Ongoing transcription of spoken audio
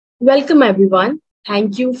Welcome, everyone.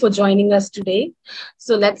 Thank you for joining us today.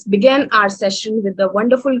 So, let's begin our session with the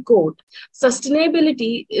wonderful quote.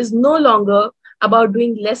 Sustainability is no longer about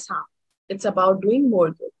doing less harm, it's about doing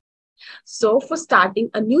more good. So, for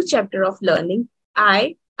starting a new chapter of learning,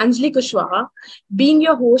 I, Anjali Kushwaha, being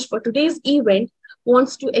your host for today's event,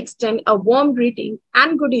 wants to extend a warm greeting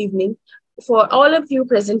and good evening for all of you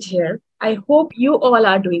present here. I hope you all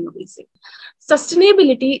are doing amazing.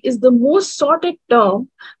 Sustainability is the most sought term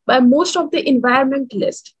by most of the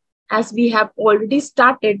environmentalists, as we have already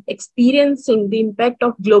started experiencing the impact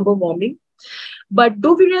of global warming. But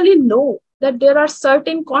do we really know that there are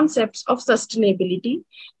certain concepts of sustainability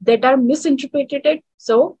that are misinterpreted?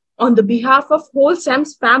 So, on the behalf of whole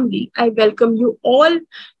SEMS family, I welcome you all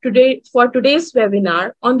today for today's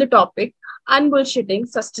webinar on the topic Unbullshitting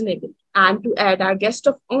Sustainability. And to add our guest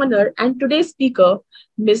of honor and today's speaker,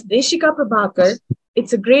 Ms. Deshika Prabhakar,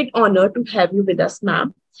 it's a great honor to have you with us,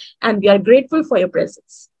 ma'am, and we are grateful for your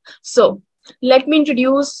presence. So, let me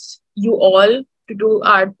introduce you all to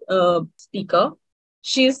our speaker.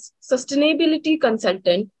 She's sustainability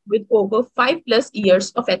consultant with over 5+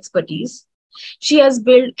 years of expertise. She has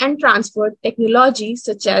built and transferred technology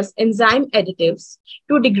such as enzyme additives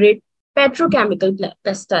to degrade petrochemical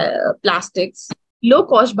plastics,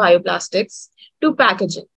 low-cost bioplastics to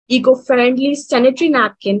packaging, eco-friendly sanitary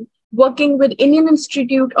napkin, working with Indian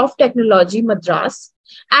Institute of Technology, Madras,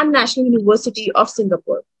 and National University of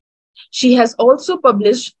Singapore. She has also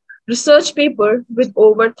published research paper with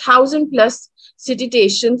over 1,000+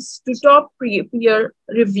 citations to top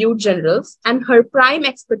peer-reviewed journals, and her prime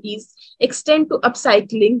expertise extend to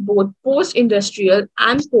upcycling both post-industrial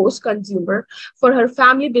and post-consumer for her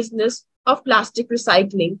family business of plastic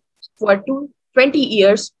recycling for 20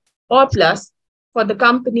 years or plus for the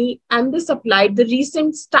company, and they supplied the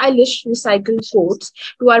recent stylish recycled coats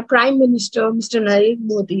to our Prime Minister, Mr. Narendra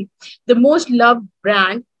Modi, the most loved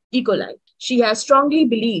brand, Ecolite. She has strongly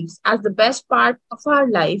believes as the best part of her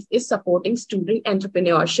life is supporting student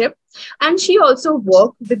entrepreneurship. And she also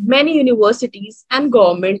worked with many universities and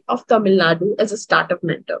government of Tamil Nadu as a startup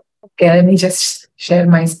mentor. Okay, let me just share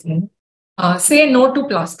my screen. Say no to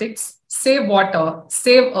plastics, save water,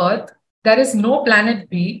 save earth. There is no planet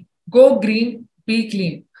B. Go green, be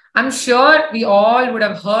clean. I'm sure we all would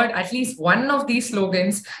have heard at least one of these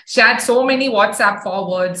slogans, shared so many WhatsApp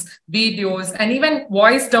forwards, videos, and even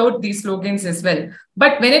voiced out these slogans as well.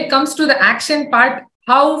 But when it comes to the action part,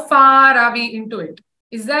 how far are we into it?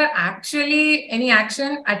 Is there actually any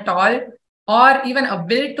action at all, or even a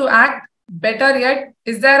will to act? Better yet,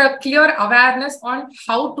 is there a clear awareness on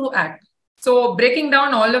how to act? So breaking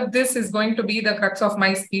down all of this is going to be the crux of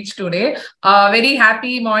my speech today. Very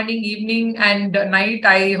happy morning, evening, and night.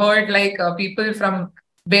 I heard people from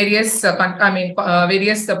various,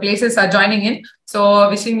 various places are joining in. So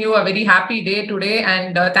wishing you a very happy day today.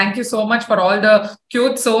 And thank you so much for all the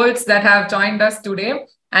cute souls that have joined us today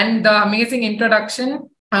and the amazing introduction.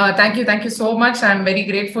 Thank you so much. I'm very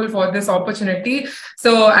grateful for this opportunity.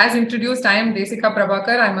 So as introduced, I am Deshika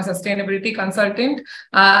Prabhakar. I'm a sustainability consultant.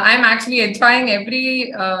 I'm actually enjoying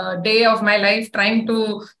every day of my life trying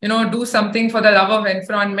to, do something for the love of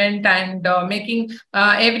environment and making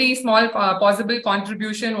every small possible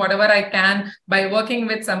contribution, whatever I can, by working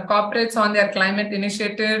with some corporates on their climate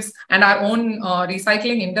initiatives and our own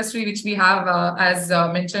recycling industry, which we have, as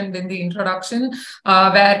mentioned in the introduction,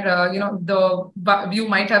 where, you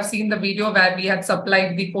might have seen the video where we had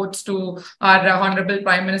supplied the coats to our Honorable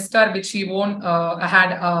Prime Minister, which he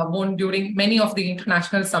had won during many of the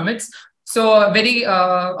international summits. So very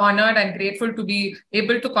honored and grateful to be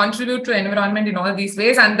able to contribute to environment in all these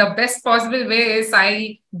ways. And the best possible way is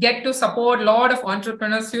I get to support a lot of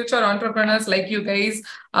entrepreneurs, future entrepreneurs like you guys,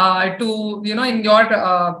 to, in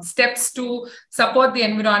your steps to support the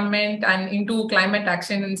environment and into climate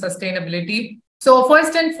action and sustainability. So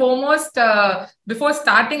first and foremost, before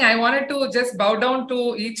starting, I wanted to just bow down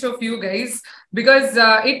to each of you guys because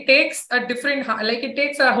it takes a different, it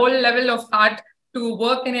takes a whole level of heart to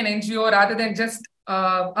work in an NGO rather than just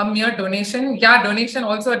a mere donation. Yeah, donation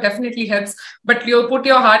also definitely helps, but you put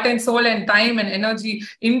your heart and soul and time and energy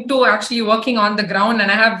into actually working on the ground. And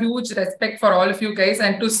I have huge respect for all of you guys.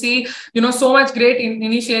 And to see, so much great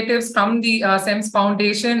initiatives from the SEMS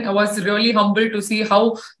Foundation, I was really humbled to see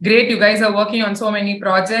how great you guys are working on so many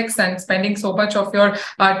projects and spending so much of your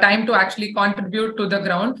time to actually contribute to the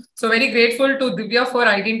ground. So very grateful to Divya for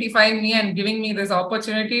identifying me and giving me this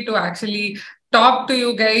opportunity to actually talk to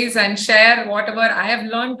you guys and share whatever I have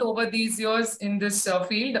learned over these years in this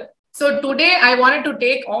field. So today I wanted to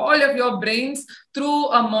take all of your brains through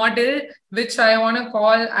a model which I want to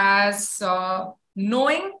call as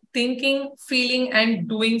knowing, thinking, feeling, and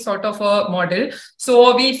doing sort of a model.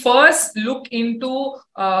 So we first look into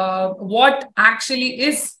what actually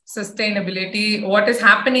is sustainability, what is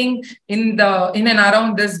happening in and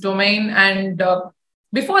around this domain. And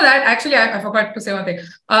before that, actually, I forgot to say one thing.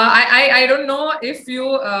 I don't know if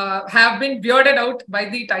you have been weirded out by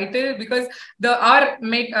the title, because the R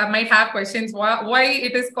might have questions why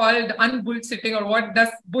it is called unbullshitting, or what does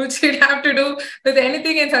bullshit have to do with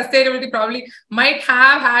anything in sustainability. Probably might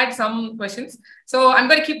have had some questions. So I'm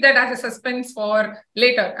going to keep that as a suspense for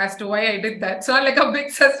later as to why I did that. So not like a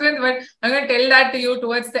big suspense, but I'm going to tell that to you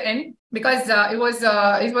towards the end, because it was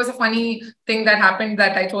a funny thing that happened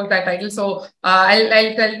that I chose that title. So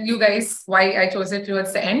I'll tell you guys why I chose it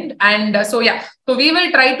towards the end. And so we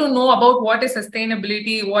will try to know about what is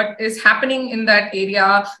sustainability, what is happening in that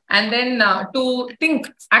area, and then to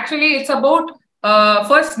think. Actually, it's about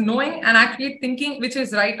first knowing and actually thinking which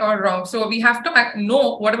is right or wrong. So we have to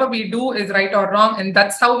know whatever we do is right or wrong, and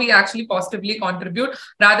that's how we actually positively contribute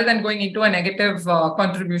rather than going into a negative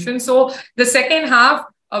contribution. So the second half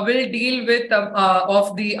will deal with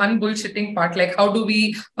of the unbullshitting part, like how do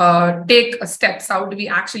we take steps, how do we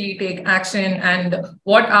actually take action, and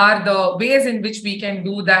what are the ways in which we can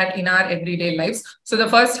do that in our everyday lives. So the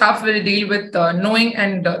first half will deal with knowing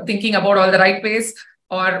and thinking about all the right ways,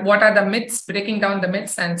 or what are the myths, breaking down the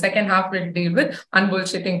myths, and second half will deal with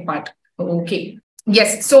unbullshitting part. Okay.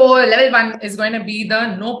 Yes. So level 1 is going to be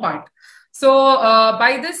the no part. So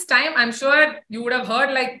by this time, I'm sure you would have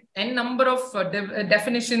heard like n number of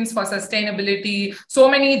definitions for sustainability, so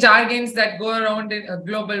many jargons that go around it,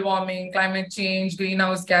 global warming, climate change,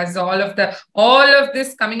 greenhouse gases, all of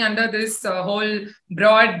this coming under this whole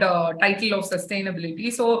broad title of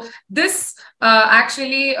sustainability. So this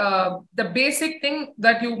actually the basic thing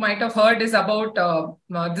that you might have heard is about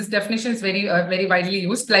this definition is very widely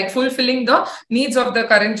used, like fulfilling the needs of the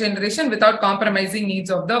current generation without compromising needs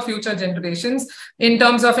of the future generations in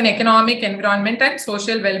terms of an economic, environment, and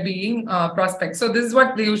social well-being prospect. So this is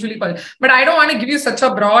what they usually call it. But I don't want to give you such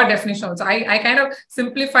a broad definition also. I kind of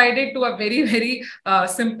simplified it to a very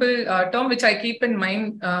simple term, which I keep in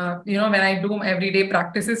mind, when I do everyday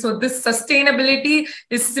practices. So this sustainability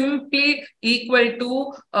is simply equal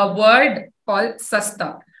to a word called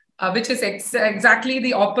sasta, which is exactly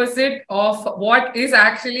the opposite of what is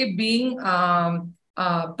actually being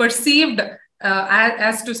perceived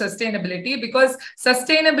as to sustainability, because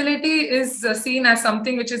sustainability is seen as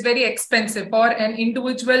something which is very expensive for an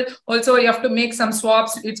individual. Also, you have to make some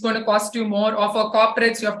swaps, it's going to cost you more, or for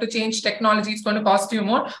corporates you have to change technology, it's going to cost you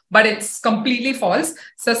more. But it's completely false.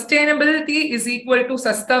 Sustainability is equal to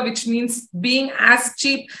sasta, which means being as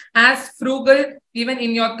cheap, as frugal, even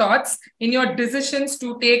in your thoughts, in your decisions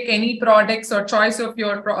to take any products or choice of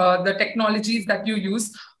your the technologies that you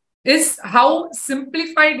use. Is how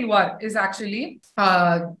simplified you are is actually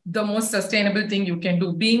the most sustainable thing you can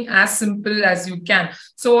do, being as simple as you can.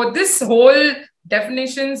 So this whole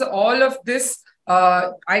definitions, all of this,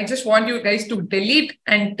 I just want you guys to delete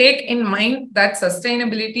and take in mind that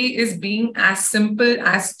sustainability is being as simple,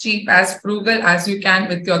 as cheap, as frugal as you can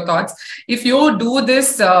with your thoughts. If you do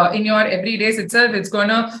this in your everydays itself, it's going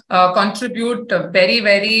to contribute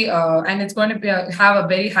very, and it's going to have a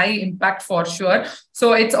very high impact for sure.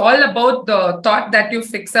 So it's all about the thought that you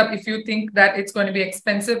fix up. If you think that it's going to be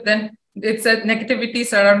expensive, then it's a negativity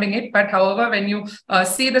surrounding it. But however, when you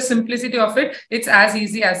see the simplicity of it, it's as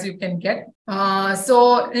easy as you can get.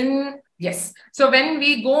 So when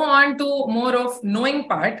we go on to more of knowing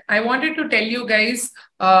part, I wanted to tell you guys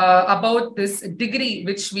about this degree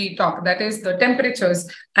which we talk, that is the temperatures.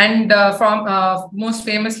 And from most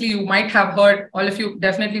famously, you might have heard, all of you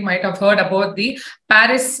definitely might have heard about the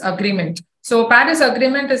Paris Agreement. So Paris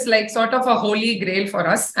Agreement is like sort of a holy grail for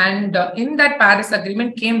us. And in that Paris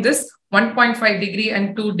Agreement came this 1.5 degree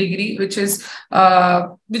and 2 degree, which is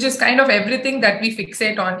kind of everything that we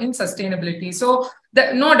fixate on in sustainability. So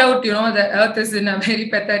no doubt, the Earth is in a very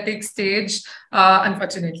pathetic stage,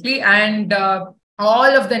 unfortunately. And all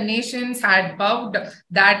of the nations had vowed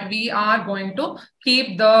that we are going to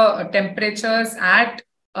keep the temperatures at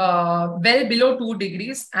well below 2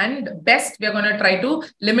 degrees, and best we are going to try to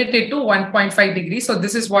limit it to 1.5 degrees. So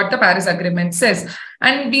this is what the Paris Agreement says,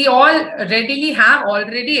 and we all have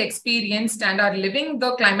already experienced and are living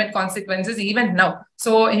the climate consequences even now.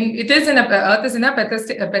 So Earth is in a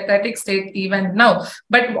pathetic state even now.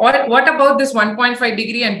 But what about this 1.5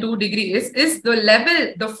 degree and 2 degree is the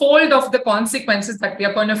level, the fold of the consequences that we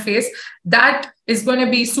are going to face, that is going to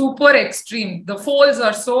be super extreme. The folds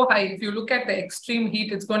are so high. If you look at the extreme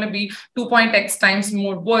heat, it's going to be 2.x times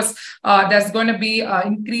more worse. There's going to be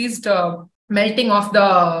increased melting of the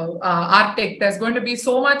Arctic, there's going to be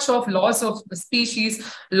so much of loss of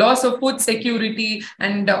species, loss of food security,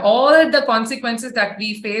 and all the consequences that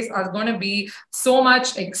we face are going to be so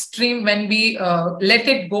much extreme when we let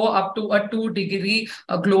it go up to a 2-degree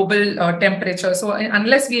global temperature. So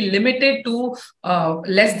unless we limit it to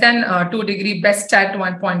less than 2-degree, best at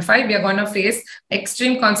 1.5, we are going to face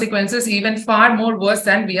extreme consequences, even far more worse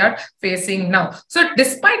than we are facing now. So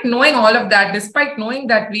despite knowing all of that, despite knowing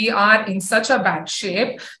that we are in such a bad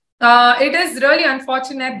shape, it is really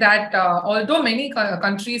unfortunate that although many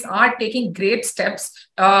countries are taking great steps,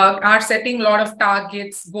 are setting a lot of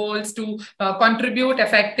targets, goals to contribute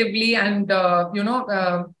effectively and,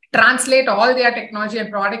 translate all their technology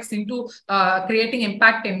and products into creating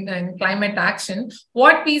impact in climate action.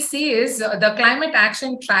 What we see is the climate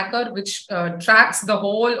action tracker, which tracks the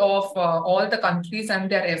whole of all the countries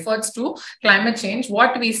and their efforts to climate change.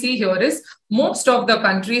 What we see here is most of the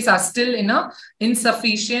countries are still in a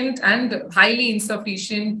insufficient and highly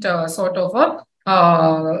insufficient sort of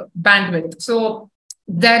a bandwidth. So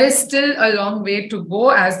there is still a long way to go,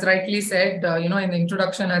 as rightly said, in the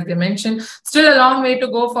introduction, as they mentioned, still a long way to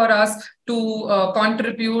go for us to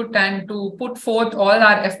contribute and to put forth all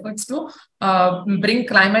our efforts to bring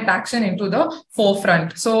climate action into the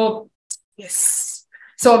forefront. So, yes.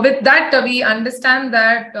 So with that, we understand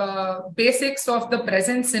that basics of the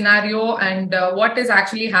present scenario and what is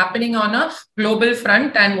actually happening on a global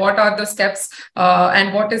front and what are the steps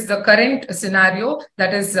and what is the current scenario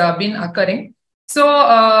that has been occurring. So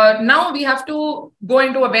now we have to go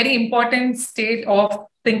into a very important state of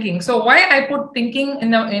thinking. So why I put thinking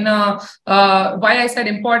why I said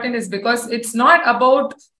important is because it's not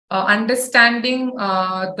about understanding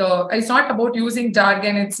it's not about using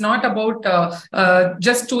jargon. It's not about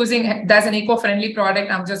just choosing there's an eco-friendly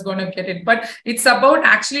product, I'm just going to get it. But it's about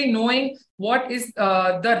actually knowing what is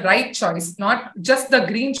the right choice, not just the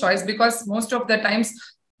green choice, because most of the times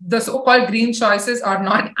the so-called green choices are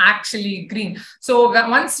not actually green. So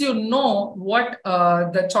once you know what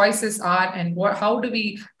the choices are and how do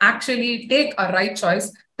we actually take a right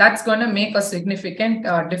choice, that's going to make a significant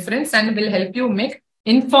difference and will help you make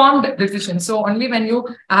informed decisions. So only when you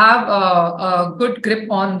have a good grip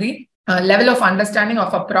on the level of understanding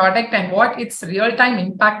of a product and what its real-time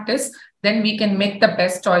impact is, then we can make the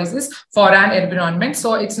best choices for our environment.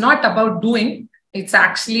 So it's not about doing, it's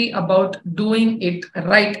actually about doing it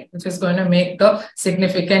right, which is going to make the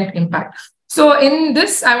significant impact. So in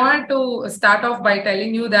this, I want to start off by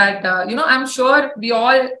telling you that, I'm sure we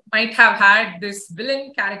all might have had this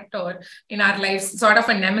villain character in our lives, sort of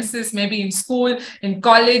a nemesis, maybe in school, in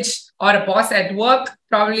college, or a boss at work.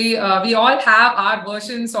 Probably we all have our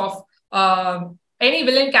versions of any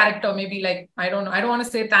villain character, maybe like, I don't want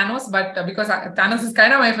to say Thanos, but because Thanos is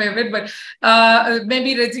kind of my favorite, but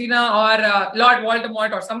maybe Regina or Lord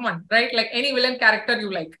Voldemort or someone, right? Like any villain character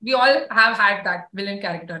you like. We all have had that villain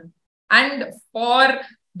character. And for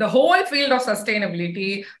the whole field of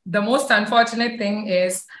sustainability, the most unfortunate thing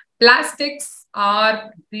is plastics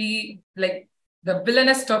are the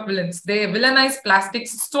villainous of villains. They villainize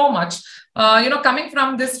plastics so much. Coming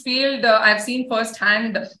from this field, I've seen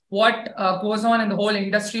firsthand what goes on in the whole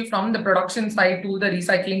industry, from the production side to the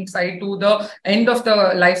recycling side to the end of the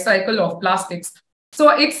life cycle of plastics. So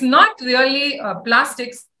it's not really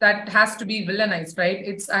plastics that has to be villainized, right?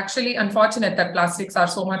 It's actually unfortunate that plastics are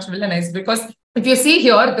so much villainized, because if you see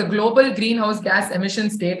here, the global greenhouse gas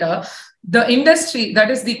emissions data, the industry,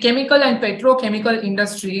 that is the chemical and petrochemical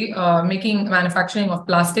industry manufacturing of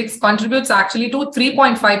plastics, contributes actually to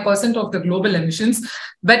 3.5% of the global emissions.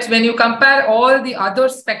 But when you compare all the other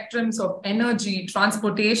spectrums of energy,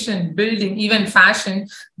 transportation, building, even fashion,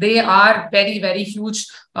 they are very, very huge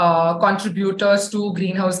contributors to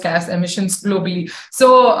greenhouse gas emissions globally.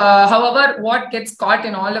 So, however, what gets caught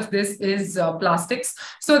in all of this is plastics.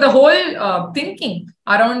 So the whole thinking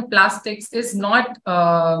around plastics is not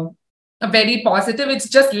very positive. It's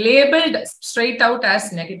just labeled straight out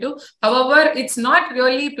as negative. However, it's not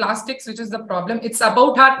really plastics which is the problem. It's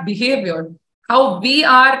about our behavior, how we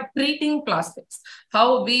are treating plastics,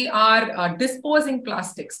 how we are disposing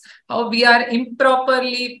plastics, how we are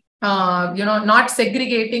improperly not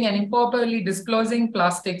segregating and improperly disclosing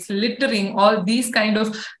plastics, littering, all these kind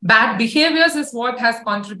of bad behaviors is what has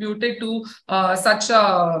contributed to such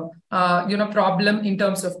a problem in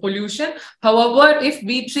terms of pollution. However, if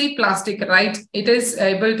we treat plastic right, it is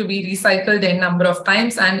able to be recycled a number of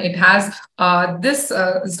times, and it has this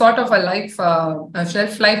sort of a life,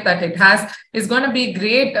 shelf life that it has is going to be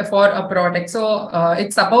great for a product. So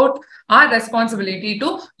it's about our responsibility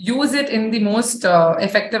to use it in the most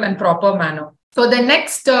effective and proper manner. So the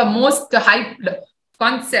next most hyped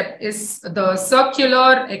concept is the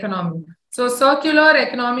circular economy. So circular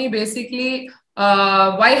economy, basically,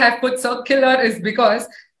 why I have put circular is because,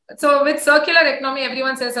 so with circular economy,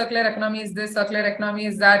 everyone says circular economy is this, circular economy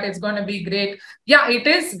is that, it's going to be great. Yeah, it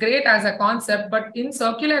is great as a concept, but in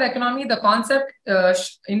circular economy, the concept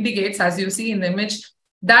indicates, as you see in the image,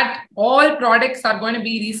 that all products are going to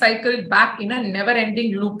be recycled back in a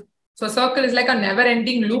never-ending loop. So circle is like a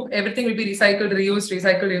never-ending loop. Everything will be recycled, reused,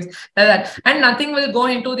 recycled, reused, like that. And nothing will go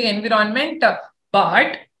into the environment.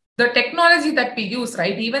 But the technology that we use,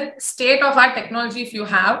 right, even state-of-art technology, if you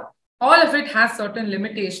have, all of it has certain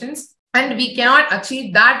limitations. And we cannot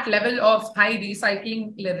achieve that level of high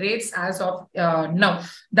recycling rates as of now.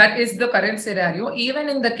 That is the current scenario. Even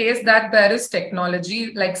in the case that there is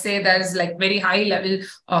technology, like say there's like very high level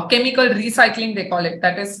chemical recycling, they call it,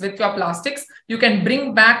 that is with your plastics, you can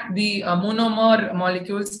bring back the monomer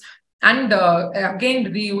molecules and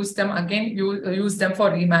again reuse them, again use them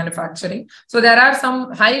for remanufacturing. So there are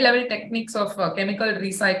some high level techniques of chemical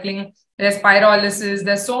recycling. There's pyrolysis,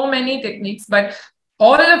 there's so many techniques, but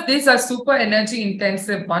all of these are super energy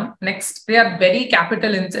intensive one. Next, they are very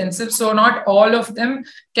capital intensive. So not all of them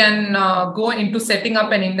can go into setting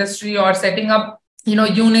up an industry or setting up,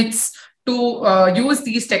 units to use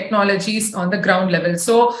these technologies on the ground level.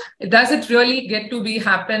 So does it really get to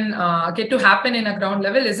happen in a ground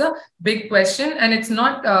level is a big question, and it's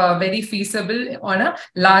not very feasible on a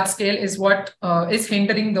large scale is what is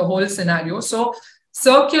hindering the whole scenario. So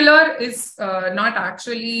circular is not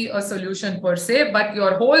actually a solution per se, but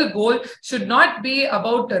your whole goal should not be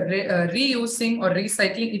about reusing or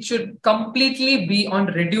recycling. It should completely be on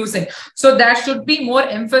reducing. So there should be more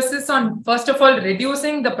emphasis on, first of all,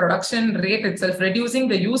 reducing the production rate itself, reducing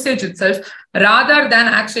the usage itself, rather than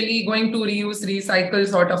actually going to reuse, recycle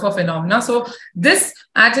sort of a phenomena. So this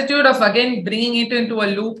attitude of, again, bringing it into a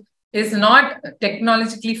loop is not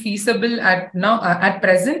technologically feasible at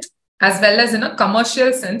present. As well as in a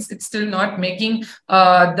commercial sense, it's still not making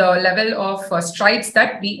the level of strides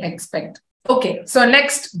that we expect. Okay, so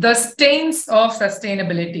next, the stains of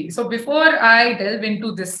sustainability. So before I delve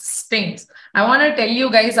into this stains, I want to tell you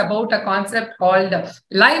guys about a concept called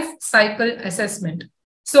life cycle assessment.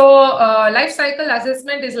 So life cycle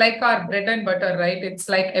assessment is like our bread and butter, right? It's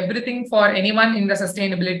like everything for anyone in the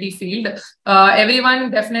sustainability field. Everyone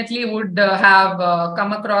definitely would have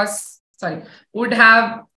would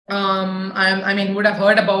have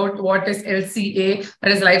heard about what is LCA,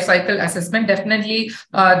 that is life cycle assessment. Definitely,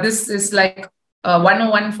 this is like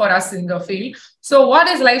 101 for us in the field. So what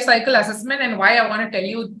is life cycle assessment, and why I want to tell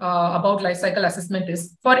you about life cycle assessment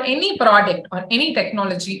is, for any product or any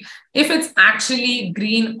technology, if it's actually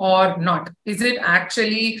green or not, is it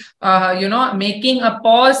actually, making a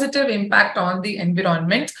positive impact on the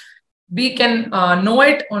environment, we can know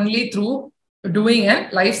it only through doing a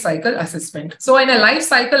life cycle assessment. So in a life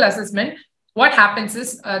cycle assessment, what happens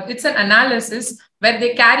is it's an analysis where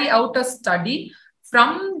they carry out a study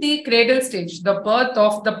from the cradle stage, the birth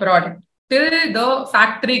of the product, till the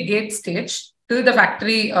factory gate stage, till the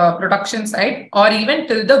factory production side, or even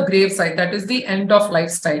till the grave side, that is the end of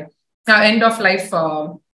life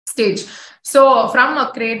stage. So from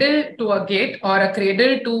a cradle to a gate or a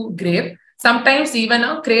cradle to grave, sometimes even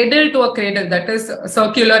a cradle to a cradle, that is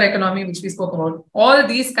circular economy, which we spoke about. All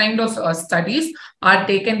these kind of studies are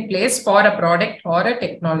taken place for a product or a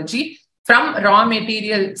technology from raw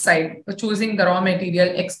material side, choosing the raw material,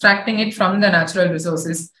 extracting it from the natural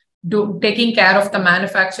resources, taking care of the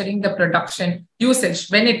manufacturing, the production, usage,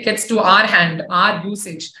 when it gets to our hand, our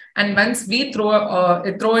usage. And once we throw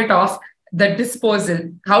it off, the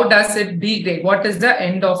disposal, how does it degrade? What is the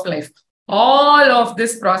end of life? All of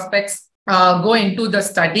these prospects go into the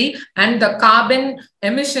study, and the carbon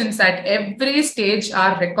emissions at every stage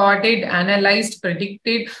are recorded, analyzed,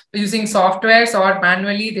 predicted using softwares, or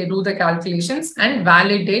manually they do the calculations and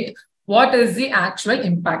validate what is the actual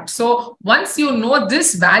impact. So once you know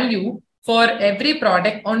this value for every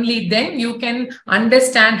product, only then you can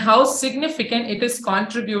understand how significant it is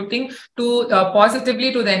contributing to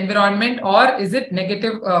positively to the environment, or is it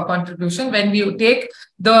negative contribution. When we take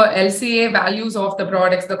the LCA values of the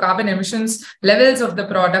products, the carbon emissions levels of the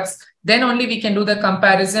products, then only we can do the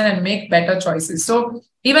comparison and make better choices. So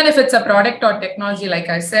even if it's a product or technology, like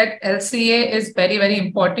I said, LCA is very, very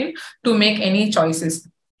important to make any choices.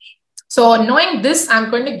 So knowing this,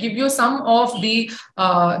 I'm going to give you some of the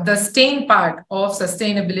stain part of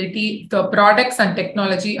sustainability, the products and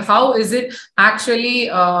technology. How is it actually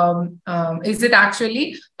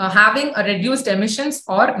having a reduced emissions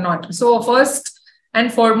or not? So first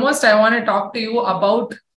and foremost, I want to talk to you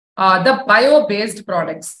about the bio-based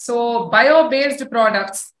products. So bio-based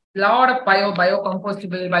products lot of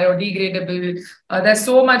biocompostable, biodegradable. There's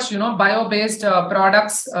so much, bio-based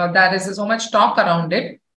products. There is so much talk around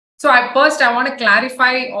it. So I want to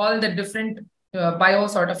clarify all the different bio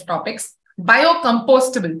sort of topics.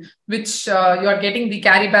 Biocompostable, which you're getting the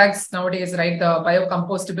carry bags nowadays, right? The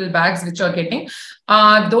biocompostable bags which you're getting,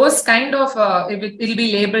 those kind of, it'll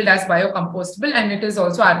be labeled as biocompostable, and it is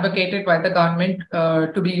also advocated by the government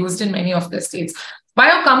to be used in many of the states.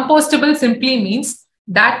 Biocompostable simply means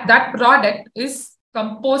that that product is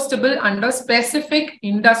compostable under specific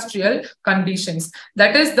industrial conditions.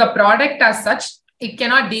 That is, the product as such, it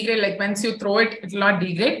cannot degrade. Like once you throw it, it will not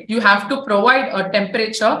degrade. You have to provide a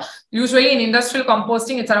temperature. Usually in industrial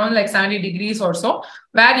composting, it's around like 70 degrees or so,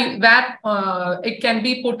 where it can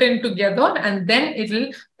be put in together, and then it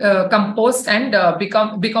will compost and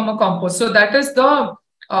become a compost. So that is the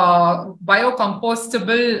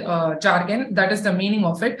biocompostable jargon. That is the meaning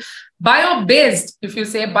of it. Bio-based, if you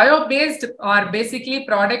say bio-based, are basically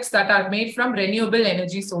products that are made from renewable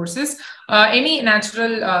energy sources, any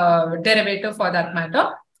natural derivative for that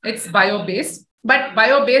matter. It's bio-based. But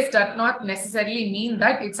bio-based does not necessarily mean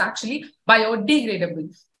that it's actually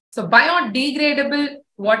biodegradable. So biodegradable,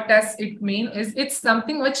 what does it mean is it's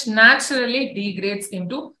something which naturally degrades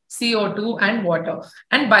into CO2 and water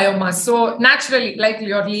and biomass. So naturally, like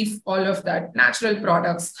your leaf, all of that, natural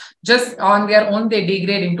products, just on their own, they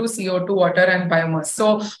degrade into CO2, water, and biomass.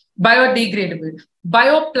 So biodegradable.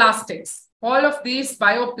 Bioplastics. All of these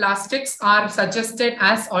bioplastics are suggested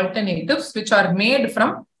as alternatives which are made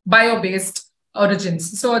from bio-based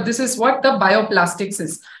origins. So this is what the bioplastics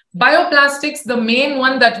is. Bioplastics, the main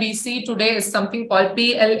one that we see today is something called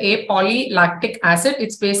PLA, polylactic acid.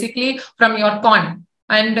 It's basically from your corn.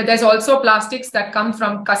 And there's also plastics that come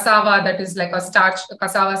from cassava, that is like a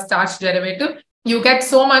cassava starch derivative. You get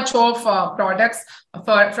so much of products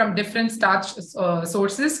from different starch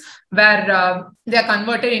sources where they are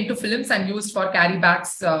converted into films and used for carry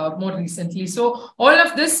bags more recently. So all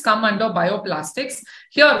of this come under bioplastics.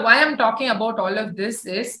 Here, why I'm talking about all of this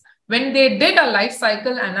is when they did a life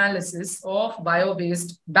cycle analysis of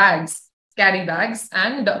bio-based bags, carry bags,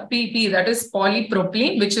 and PP, that is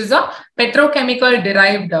polypropylene, which is a petrochemical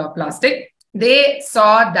derived plastic, they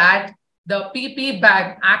saw that the PP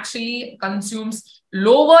bag actually consumes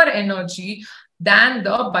lower energy than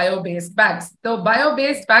the bio-based bags. The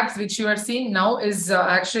bio-based bags which you are seeing now is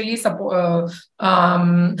actually suggested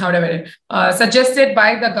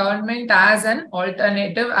by the government as an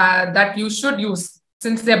alternative that you should use.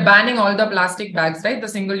 Since they're banning all the plastic bags, right? The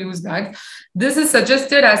single-use bags. This is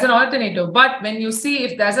suggested as an alternative. But when you see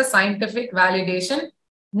if there's a scientific validation,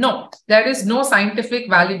 no, there is no scientific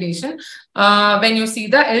validation. When you see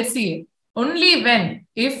the LCA, only when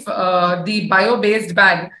if the bio-based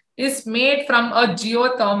bag is made from a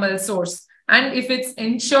geothermal source, and if it's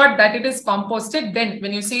ensured that it is composted, then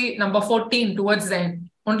when you see number 14 towards the end,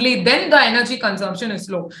 only then the energy consumption is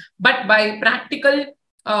low. But by practical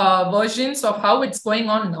versions of how it's going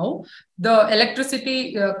on now, the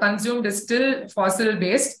electricity consumed is still fossil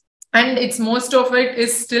based, and it's most of it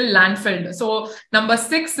is still landfilled. So number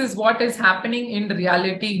 6 is what is happening in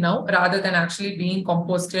reality now rather than actually being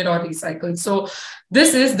composted or recycled. So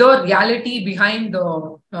this is the reality behind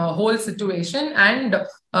the whole situation. And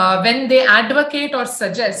when they advocate or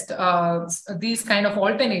suggest these kind of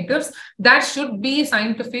alternatives, that should be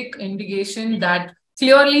scientific indication that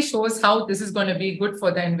clearly shows how this is going to be good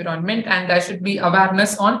for the environment, and there should be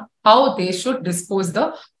awareness on how they should dispose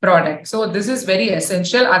the product. So this is very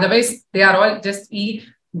essential. Otherwise, they are all just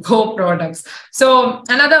go products. So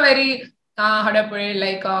another very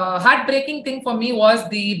heartbreaking thing for me was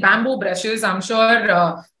the bamboo brushes. I'm sure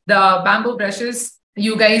the bamboo brushes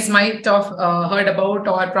you guys might have heard about,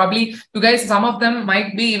 or probably you guys, some of them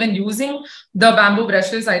might be even using the bamboo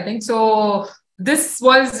brushes, I think. So this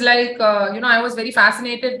was like, I was very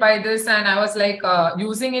fascinated by this, and I was like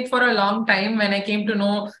using it for a long time when I came to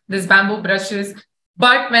know this bamboo brushes.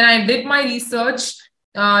 But when I did my research,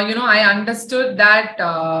 I understood that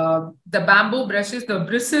the bamboo brushes, the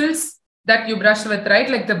bristles that you brush with, right?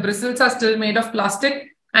 Like the bristles are still made of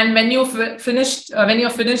plastic. And when you're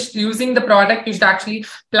finished using the product, you should actually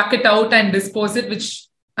pluck it out and dispose it, which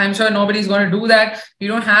I'm sure nobody's going to do that. You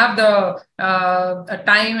don't have the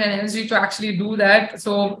time and energy to actually do that.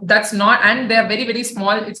 So that's not, and they're very, very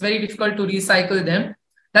small. It's very difficult to recycle them.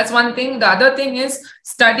 That's one thing. The other thing is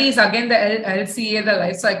studies, again, the LCA, the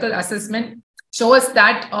life cycle assessment. shows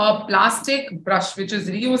that a plastic brush, which is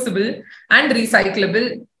reusable and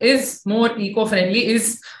recyclable, is more eco-friendly,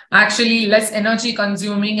 is actually less energy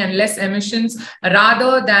consuming and less emissions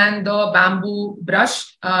rather than the bamboo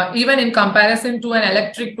brush, even in comparison to an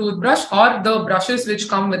electric toothbrush or the brushes which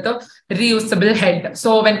come with a reusable head.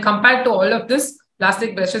 So when compared to all of this,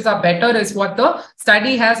 plastic brushes are better is what the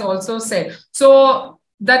study has also said. So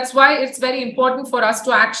that's why it's very important for us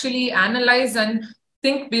to actually analyze and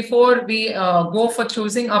think before we go for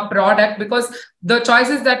choosing a product, because the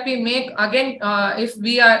choices that we make, again, if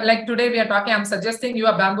we are like today we are talking, I'm suggesting you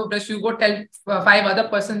a bamboo brush, you go tell 5 other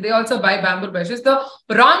person, they also buy bamboo brushes, the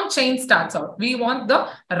wrong chain starts out. We want the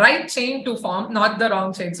right chain to form, not the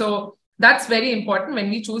wrong chain. So that's very important when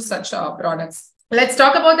we choose such products. Let's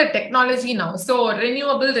talk about the technology now. So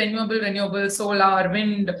renewable, solar,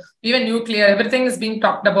 wind, even nuclear, everything is being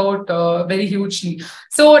talked about very hugely.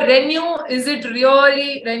 So is it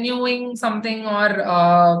really renewing something,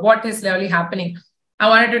 or what is really happening? I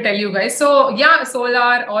wanted to tell you guys. So yeah,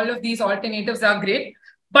 solar, all of these alternatives are great,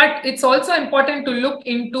 but it's also important to look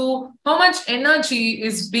into how much energy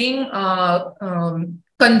is being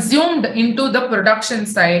consumed into the production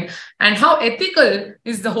side, and how ethical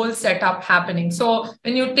is the whole setup happening. So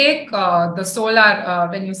when you take the solar,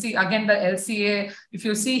 when you see again the LCA, if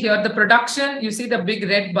you see here the production, you see the big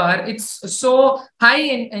red bar, it's so high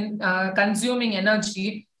in consuming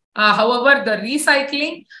energy. However, the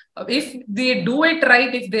recycling, if they do it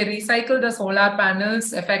right, if they recycle the solar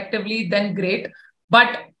panels effectively, then great.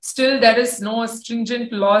 But still, there is no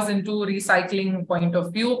stringent laws into recycling point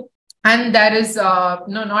of view. And there is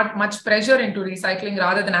not much pressure into recycling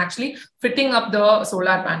rather than actually fitting up the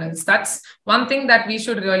solar panels. That's one thing that we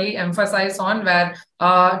should really emphasize on, where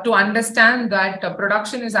to understand that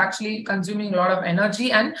production is actually consuming a lot of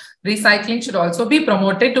energy, and recycling should also be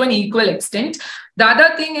promoted to an equal extent. The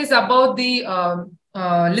other thing is about the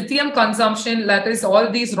lithium consumption, that is all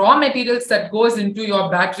these raw materials that goes into your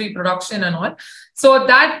battery production and all. So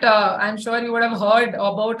that I'm sure you would have heard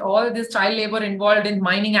about all this child labor involved in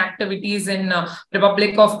mining activities in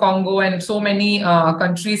Republic of Congo and so many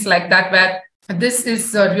countries like that, where this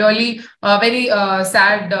is really a very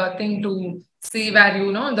sad thing to see, where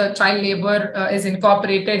the child labor is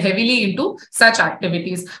incorporated heavily into such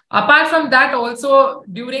activities. Apart from that, also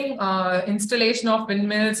during installation of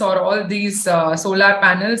windmills or all these solar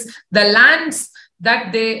panels, the lands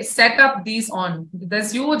that they set up these on,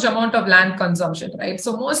 there's huge amount of land consumption, right?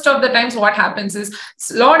 So most of the times what happens is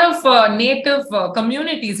a lot of native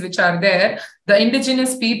communities which are there, the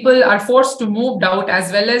indigenous people are forced to move out,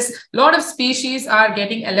 as well as a lot of species are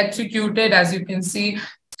getting electrocuted, as you can see,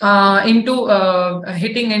 into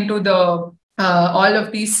hitting into the all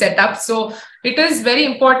of these setups. So it is very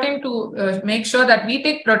important to make sure that we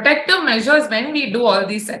take protective measures when we do all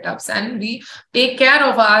these setups, and we take care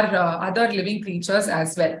of our other living creatures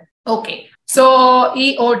as well. Okay. So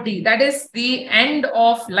EOD, that is the end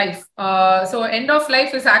of life. So end of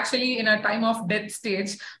life is actually in a time of death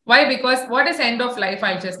stage. Why? Because what is end of life?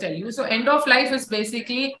 I'll just tell you. So end of life is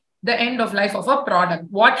basically the end of life of a product.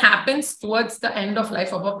 What happens towards the end of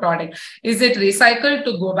life of a product? Is it recycled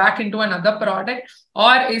to go back into another product,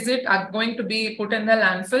 or is it going to be put in the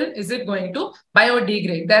landfill? Is it going to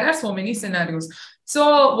biodegrade? There are so many scenarios.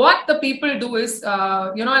 So what the people do is,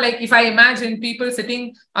 like if I imagine people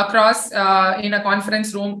sitting across in a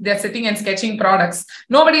conference room, they're sitting and sketching products.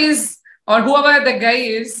 Nobody is, or whoever the guy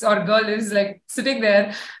is or girl is, like sitting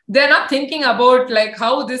there, they're not thinking about like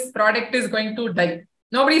how this product is going to die.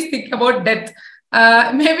 Nobody's thinking about death.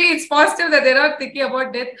 Maybe it's positive that they're not thinking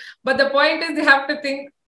about death, but the point is they have to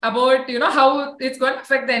think about, how it's going to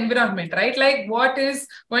affect the environment, right? Like what is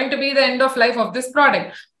going to be the end of life of this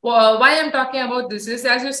product. Why I'm talking about this is,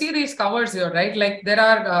 as you see these covers here, right? Like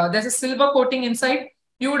there's a silver coating inside.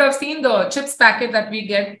 You would have seen the chips packet that we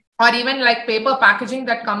get, or even like paper packaging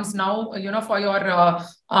that comes now, for your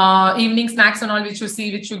evening snacks and all, which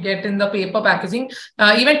you get in the paper packaging,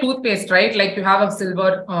 even toothpaste, right? Like you have a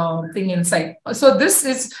silver thing inside. So this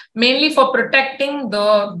is mainly for protecting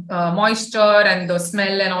the moisture and the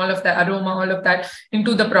smell and all of the aroma, all of that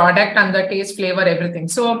into the product, and the taste, flavor, everything.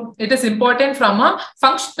 So it is important from a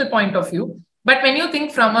functional point of view. But when you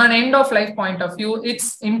think from an end of life point of view,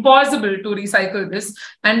 it's impossible to recycle this,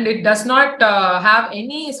 and it does not have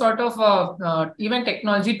any sort of even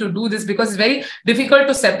technology to do this, because it's very difficult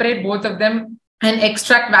to separate both of them and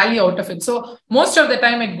extract value out of it. So most of the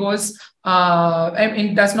time it goes,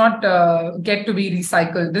 it does not get to be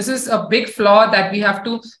recycled. This is a big flaw that we have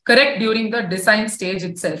to correct during the design stage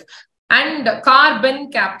itself. And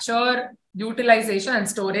carbon capture, utilization and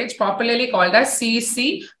storage, popularly called as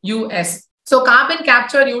CCUS. So carbon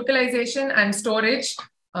capture, utilization and storage.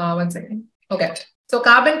 One second. Okay. So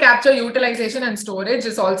carbon capture, utilization and storage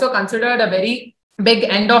is also considered a very big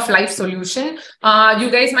end of life solution. You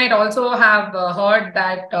guys might also have heard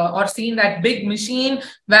that or seen that big machine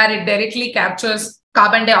where it directly captures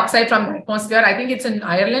carbon dioxide from the atmosphere. I think it's in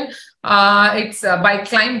Ireland. It's by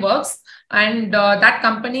Climeworks. And that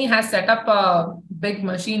company has set up a big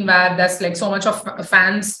machine where there's like so much of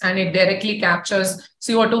fans and it directly captures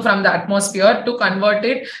CO2 from the atmosphere to convert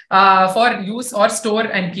it for use or store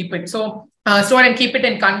and keep it. So store and keep it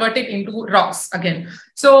and convert it into rocks again.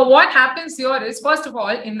 So what happens here is, first of all,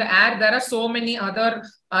 in the air, there are so many other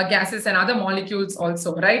gases and other molecules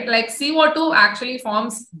also, right? Like CO2 actually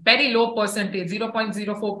forms very low percentage,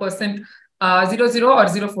 0.04%. 00 or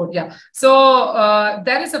 04, yeah. So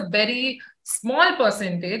there is a very small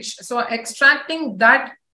percentage. So extracting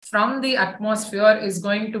that from the atmosphere is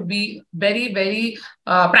going to be very, very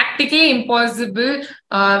practically impossible,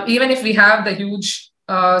 even if we have the huge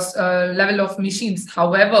level of machines.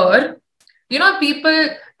 However, people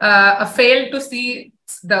fail to see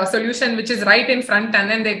the solution which is right in front, and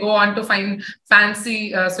then they go on to find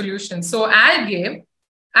fancy solutions. So algae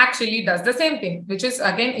actually does the same thing, which is,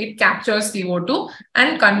 again, it captures CO2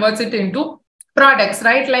 and converts it into products,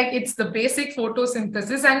 right? Like it's the basic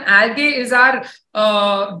photosynthesis, and algae is our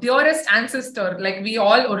dearest ancestor. Like we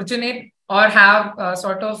all originate or have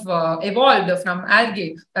sort of evolved from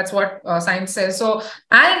algae. That's what science says. So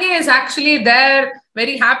algae is actually there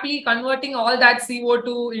very happily converting all that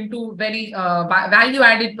CO2 into very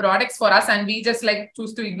value-added products for us, and we just like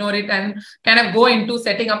choose to ignore it and kind of go into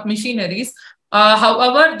setting up machineries.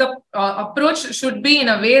 However, the approach should be in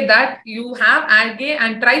a way that you have algae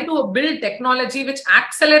and try to build technology which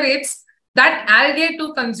accelerates that algae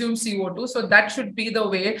to consume CO2. So that should be the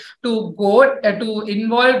way to go to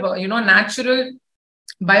involve, natural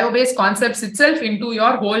bio-based concepts itself into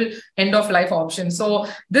your whole end-of-life option. So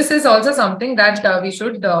this is also something that we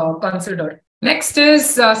should consider. Next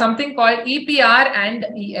is something called EPR and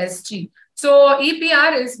ESG. So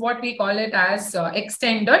EPR is what we call it as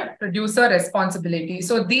extended producer responsibility.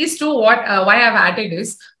 So these two, why I've added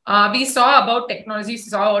is, we saw about technology,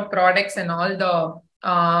 saw about products and all the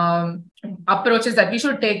approaches that we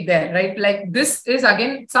should take there, right? Like this is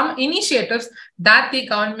again some initiatives that the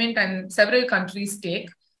government and several countries take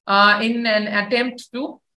in an attempt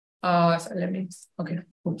to,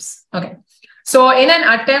 So in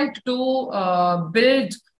an attempt to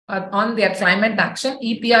build on their climate action,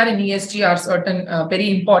 EPR and ESG are certain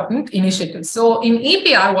very important initiatives. So in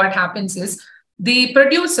EPR, what happens is the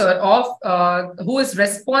producer of who is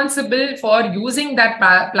responsible for using that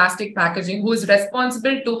plastic packaging, who is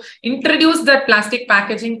responsible to introduce that plastic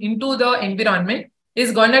packaging into the environment,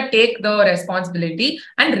 is going to take the responsibility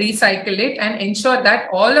and recycle it and ensure that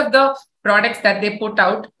all of the products that they put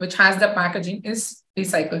out, which has the packaging, is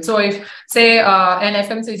recycled. So if, say, an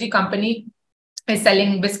FMCG company is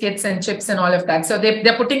selling biscuits and chips and all of that, so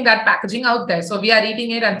they're putting that packaging out there. So we are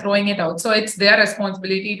eating it and throwing it out. So it's their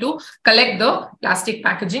responsibility to collect the plastic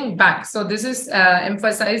packaging back. So this is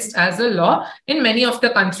emphasized as a law in many of the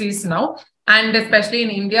countries now. And especially in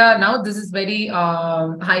India now, this is very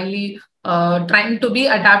highly trying to be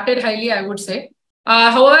adapted highly, I would say.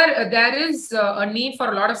 However, there is a need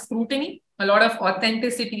for a lot of scrutiny, a lot of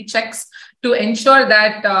authenticity checks to ensure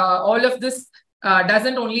that all of this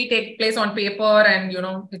doesn't only take place on paper and,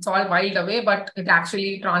 it's all wiled away, but it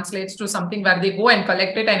actually translates to something where they go and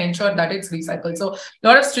collect it and ensure that it's recycled. So a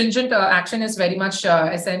lot of stringent action is very much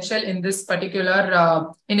essential in this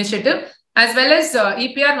particular initiative, as well as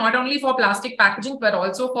EPR, not only for plastic packaging, but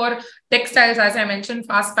also for textiles, as I mentioned,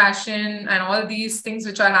 fast fashion and all these things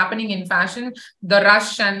which are happening in fashion, the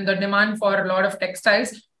rush and the demand for a lot of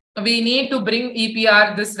textiles. We need to bring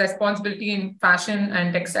EPR, this responsibility in fashion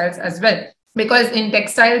and textiles as well. Because in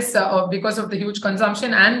textiles, because of the huge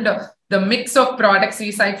consumption and the mix of products,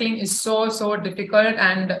 recycling is so difficult,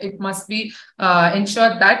 and it must be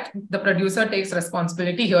ensured that the producer takes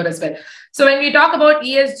responsibility here as well. So when we talk about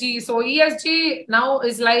ESG, so ESG now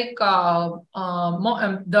is like the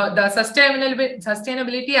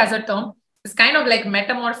sustainability as a term is kind of like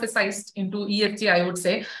metamorphosized into ESG, I would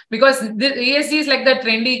say, because the ESG is like the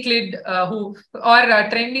trendy kid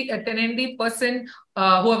trendy person,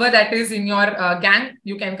 whoever that is in your gang,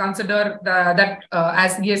 you can consider that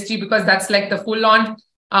as ESG, because that's like the full-on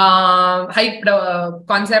hyped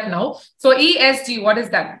concept now. So ESG, what is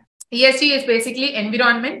that? ESG is basically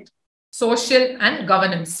environment, social and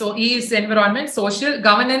governance. So E is environment, social,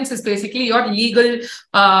 governance is basically your legal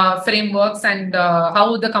frameworks and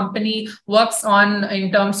how the company works on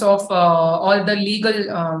in terms of all the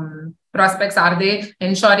legal prospects? Are they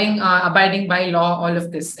ensuring abiding by law? All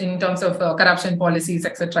of this in terms of corruption policies,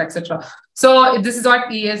 etc., etc. So this is what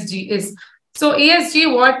ESG is. So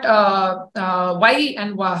ESG, why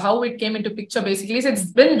and how it came into picture basically is it's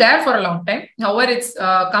been there for a long time. However, it's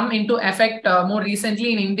come into effect more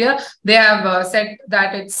recently in India. They have said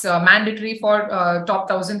that it's mandatory for top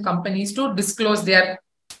 1,000 companies to disclose their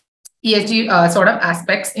ESG sort of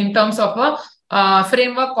aspects in terms of a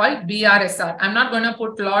framework called BRSR. I'm not going to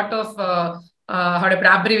put a lot of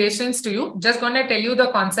abbreviations to you, just going to tell you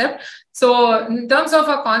the concept. So in terms of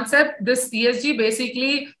a concept, this ESG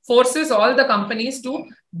basically forces all the companies to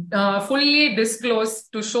fully disclose,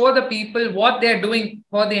 to show the people what they're doing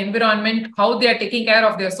for the environment, how they are taking care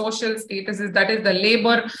of their social statuses, that is the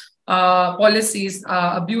labor policies,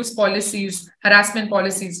 abuse policies, harassment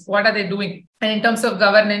policies, what are they doing? And in terms of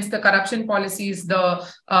governance, the corruption policies, the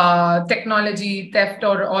technology theft,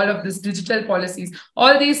 or all of this digital policies,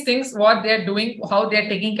 all these things, what they're doing, how they're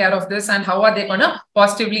taking care of this, and how are they going to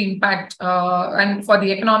positively impact and for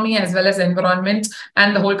the economy as well as environment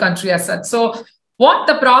and the whole country as such. So what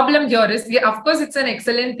the problem here is, of course, it's an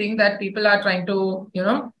excellent thing that people are trying to,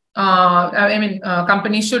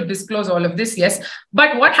 companies should disclose all of this, yes.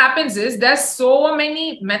 But what happens is there's so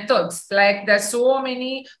many methods, like there's so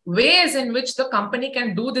many ways in which the company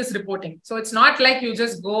can do this reporting. So it's not like you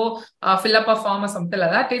just go fill up a form or something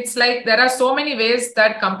like that. It's like there are so many ways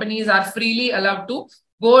that companies are freely allowed to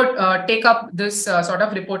go take up this sort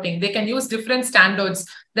of reporting. They can use different standards.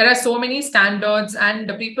 There are so many standards, and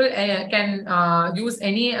the people can use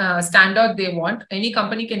any standard they want. Any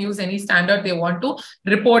company can use any standard they want to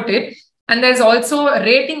report it. And there's also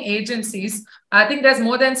rating agencies. I think there's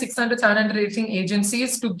more than 600, 700 rating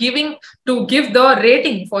agencies to give the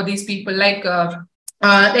rating for these people, like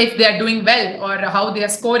if they are doing well or how they are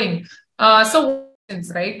scoring.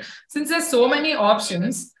 Right? Since there's so many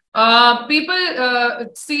options, people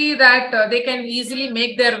see that they can easily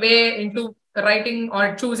make their way into writing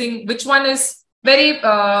or choosing which one is very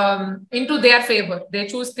into their favor. They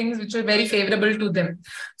choose things which are very favorable to them.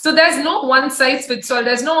 So there's no one size fits all.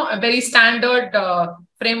 There's no very standard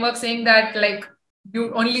framework saying that like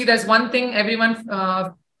there's one thing everyone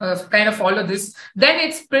kind of follow this. Then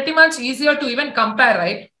it's pretty much easier to even compare,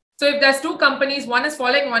 right? So if there's two companies, one is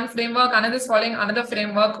following one framework, another is following another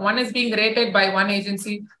framework, one is being rated by one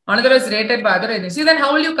agency, another is rated by other agency, then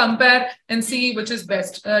how will you compare and see which is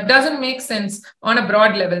best? Doesn't make sense on a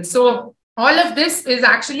broad level. So all of this is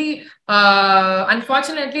actually,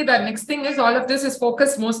 unfortunately, the next thing is all of this is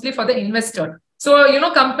focused mostly for the investor. So,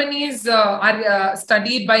 companies are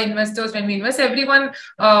studied by investors. When we invest, everyone,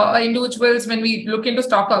 individuals, when we look into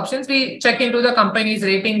stock options, we check into the company's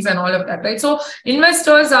ratings and all of that, right? So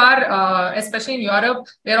investors are, especially in Europe,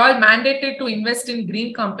 they're all mandated to invest in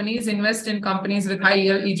green companies, invest in companies with high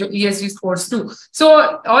ESG scores too.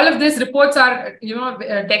 So all of these reports are,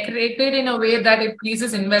 decorated in a way that it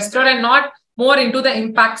pleases investor and not more into the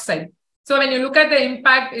impact side. So when you look at the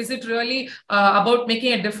impact, is it really about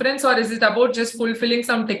making a difference, or is it about just fulfilling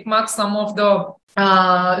some tick marks, some of the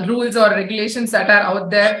rules or regulations that are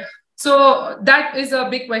out there? So that is a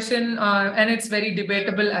big question, and it's very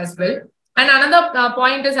debatable as well. And another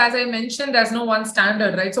point is, as I mentioned, there's no one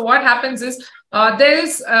standard, right? So what happens is there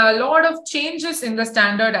is a lot of changes in the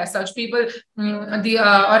standard as such. People, the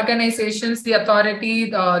organizations, the authority,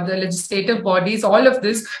 the legislative bodies, all of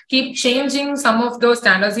this keep changing some of those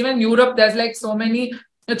standards. Even in Europe, there's like so many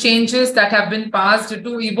changes that have been passed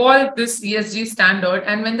to evolve this ESG standard.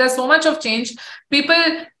 And when there's so much of change,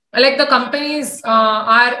 people like the companies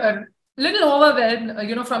are little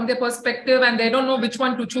overwhelmed, from their perspective, and they don't know which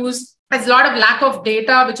one to choose. There's a lot of lack of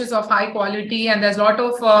data, which is of high quality, and there's a lot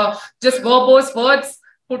of just verbose words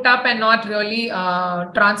put up and not really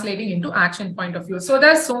translating into action point of view. So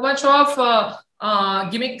there's so much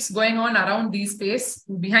of gimmicks going on around these space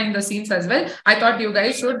behind the scenes as well. I thought you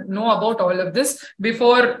guys should know about all of this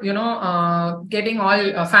before, getting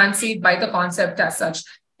all fancied by the concept as such.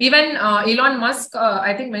 Even Elon Musk,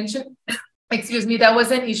 I think, mentioned there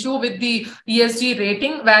was an issue with the ESG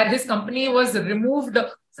rating where his company was removed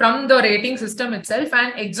from the rating system itself,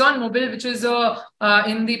 and ExxonMobil, which is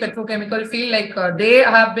in the petrochemical field, they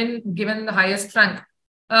have been given the highest rank.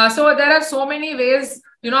 So there are so many ways,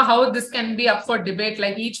 how this can be up for debate.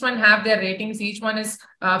 Like each one have their ratings, each one is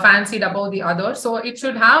fancied above the other. So it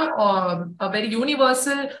should have a very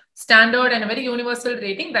universal standard and a very universal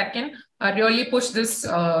rating that can really push this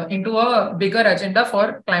into a bigger agenda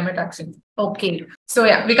for climate action. Okay, so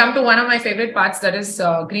yeah, we come to one of my favorite parts, that is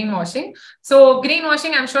greenwashing. So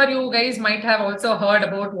greenwashing, I'm sure you guys might have also heard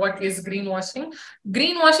about what is greenwashing.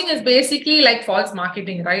 Greenwashing is basically like false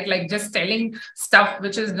marketing, right? Like just telling stuff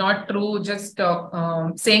which is not true, just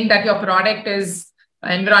saying that your product is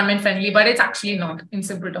environment friendly, but it's actually not, in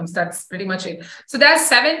simple terms. That's pretty much it. So there are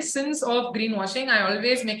 7 sins of greenwashing. I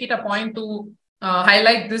always make it a point to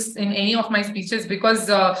highlight this in any of my speeches, because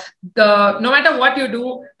no matter what you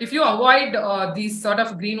do, if you avoid these sort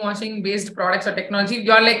of greenwashing based products or technology,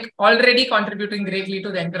 you're like already contributing greatly to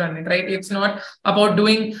the environment, right? It's not about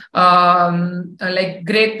doing like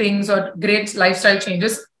great things or great lifestyle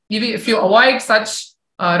changes. If you avoid such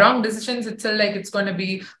wrong decisions, it's going to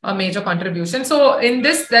be a major contribution. So in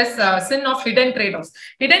this, there's sin of hidden trade-offs.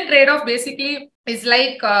 Hidden trade-off basically is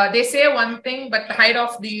like they say one thing but hide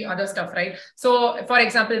off the other stuff, right? So for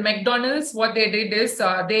example, McDonald's, what they did is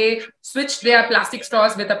they switched their plastic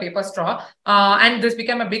straws with a paper straw, and this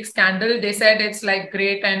became a big scandal. They said it's like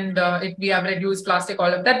great, and we have reduced plastic,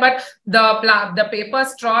 all of that, but the paper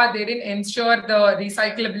straw, they didn't ensure the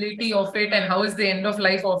recyclability of it and how is the end of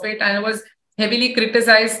life of it, and it was heavily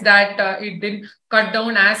criticized that it didn't cut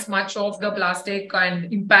down as much of the plastic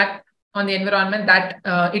and impact on the environment that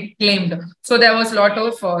it claimed. So there was a lot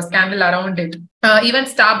of scandal around it. Even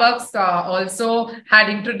Starbucks also had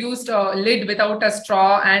introduced a lid without a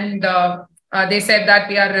straw, and they said that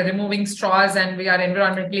we are removing straws and we are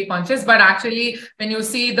environmentally conscious. But actually, when you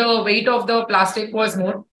see, the weight of the plastic was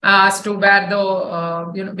more as to where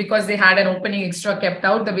the, because they had an opening extra kept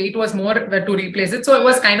out, the weight was more to replace it. So it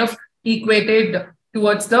was kind of equated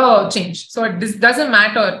towards the change. So this doesn't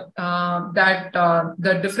matter that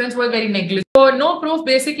the difference was very negligible. So no proof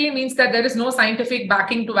basically means that there is no scientific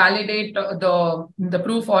backing to validate the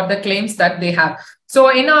proof or the claims that they have. So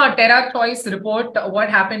in a TerraChoice report, what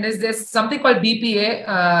happened is there's something called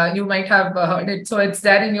BPA. You might have heard it. So it's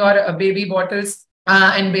there in your baby bottles.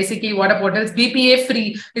 And basically water bottles. BPA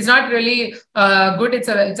free is not really good. It's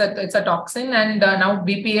a toxin, and now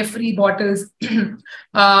BPA free bottles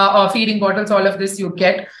or feeding bottles, all of this you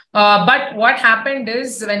get. But what happened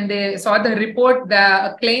is when they saw the report,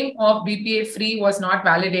 the claim of BPA free was not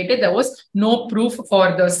validated. There was no proof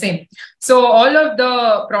for the same. So all of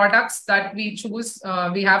the products that we choose,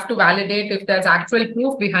 we have to validate if there's actual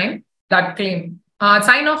proof behind that claim.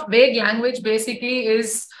 Sign of vague language basically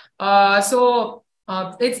is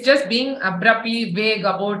it's just being abruptly vague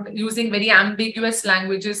about using very ambiguous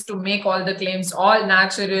languages to make all the claims, all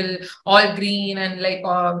natural, all green, and like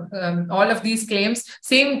all of these claims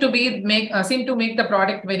seem to make the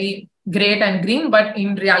product very great and green, but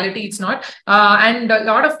in reality it's not. And a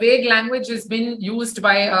lot of vague language has been used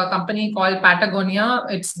by a company called Patagonia.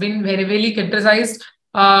 It's been very, very criticized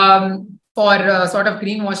for sort of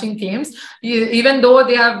greenwashing claims, even though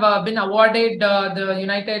they have been awarded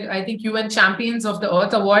the UN Champions of the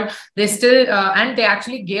Earth award. They still and they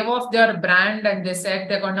actually gave off their brand, and they said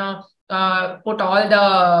they're gonna put all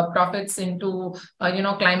the profits into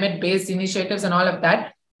climate-based initiatives and all of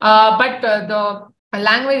that. But the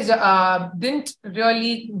language didn't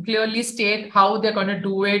really clearly state how they're going to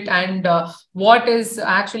do it, and what is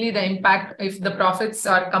actually the impact if the profits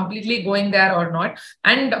are completely going there or not.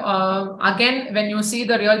 And again, when you see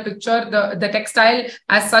the real picture, the textile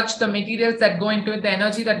as such, the materials that go into it, the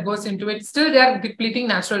energy that goes into it, still they are depleting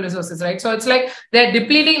natural resources, right? So it's like they're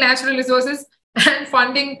depleting natural resources and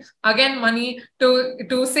funding again money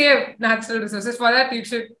to save natural resources. For that, you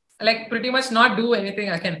should like pretty much not do anything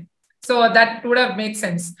again. So that would have made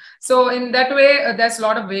sense. So in that way, there's a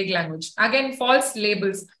lot of vague language. Again, false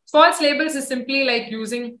labels. False labels is simply like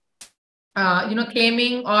using,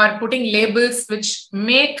 claiming or putting labels which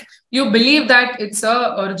make you believe that it's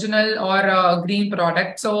a original or a green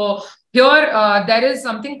product. So here, there is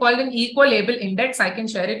something called an eco-label index. I can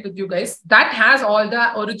share it with you guys. That has all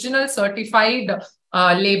the original certified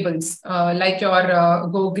labels, like your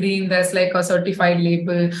Go Green. There's like a certified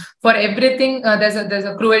label for everything. There's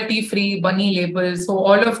a cruelty-free bunny label. So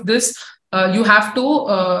all of this, you have to.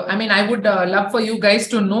 I would love for you guys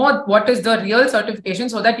to know what is the real certification,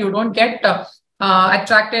 so that you don't get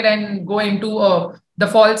attracted and go into the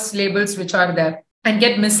false labels which are there and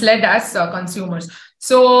get misled as consumers.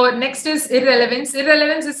 So next is irrelevance.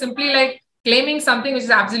 Irrelevance is simply like claiming something which is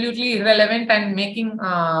absolutely irrelevant and making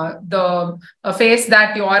the face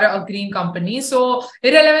that you are a green company. So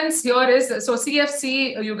irrelevance here is, so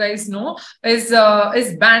CFC, you guys know, is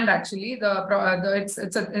banned actually.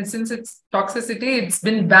 Since it's toxicity, it's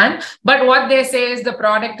been banned. But what they say is the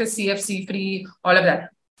product is CFC free, all of that.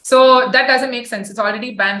 So that doesn't make sense. It's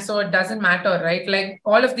already banned, so it doesn't matter, right? Like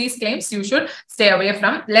all of these claims you should stay away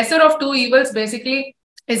from. Lesser of two evils basically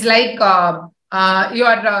is like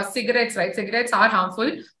your cigarettes, right? Cigarettes are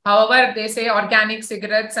harmful. However, they say organic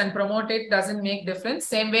cigarettes and promote it doesn't make difference.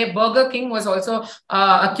 Same way, Burger King was also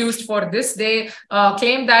accused for this. They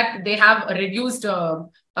claim that they have reduced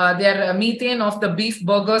their methane of the beef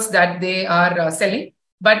burgers that they are selling.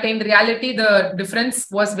 But in reality, the difference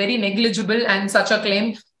was very negligible and such a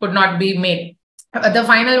claim could not be made. The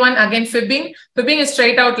final one, again, fibbing. Fibbing is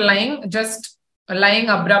straight out lying, just lying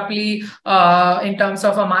abruptly in terms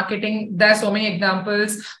of a marketing. There are so many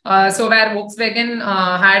examples. So where Volkswagen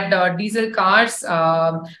had diesel cars,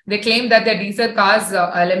 they claimed that their diesel cars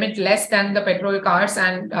limit less than the petrol cars.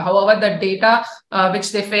 And however, the data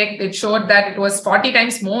which they faked, it showed that it was 40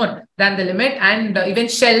 times more than the limit. And even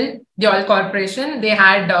Shell, the oil corporation, they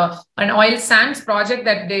had an oil sands project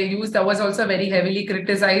that they used that was also very heavily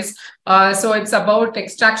criticized. So it's about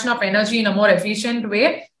extraction of energy in a more efficient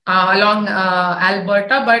way along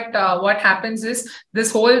Alberta. But what happens is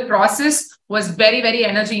this whole process was very, very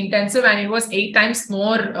energy intensive, and it was 8 times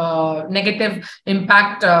more negative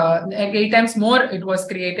impact, 8 times more it was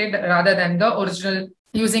created rather than the original,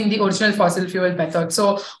 using the original fossil fuel method.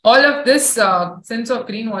 So all of this sense of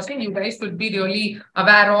greenwashing, you guys should be really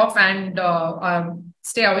aware of and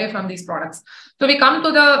stay away from these products. So we come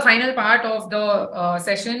to the final part of the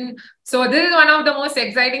session. So this is one of the most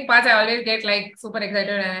exciting parts. I always get like super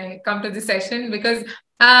excited when I come to this session because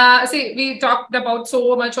see, we talked about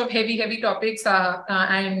so much of heavy topics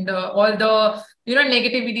and all the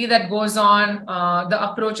negativity that goes on,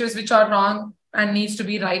 the approaches which are wrong and needs to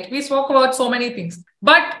be right. We spoke about so many things,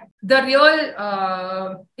 but the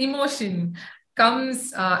real emotion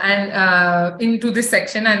comes into this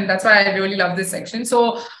section, and that's why I really love this section.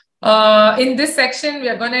 So in this section, we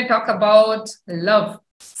are going to talk about love.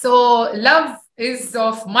 So love is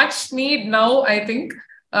of much need now, I think.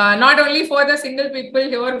 Not only for the single people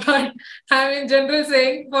here, but I'm in general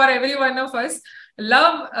saying for every one of us.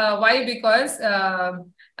 Love, why? Because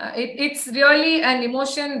it's really an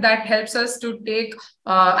emotion that helps us to take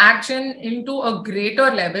action into a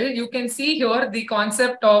greater level. You can see here the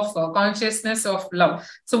concept of consciousness of love.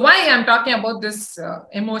 So why I'm talking about this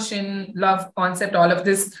emotion, love concept, all of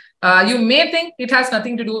this, you may think it has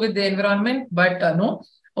nothing to do with the environment, but no.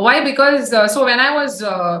 Why? Because so when I was,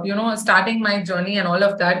 starting my journey and all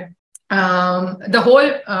of that, the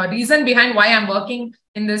whole reason behind why I'm working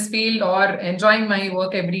in this field or enjoying my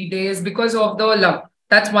work every day is because of the love.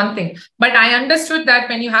 That's one thing. But I understood that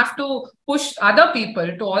when you have to push other people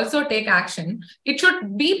to also take action, it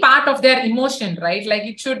should be part of their emotion, right? Like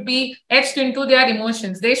it should be etched into their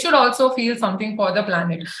emotions. They should also feel something for the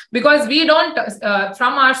planet, because we don't,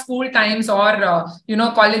 from our school times or,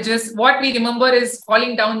 colleges, what we remember is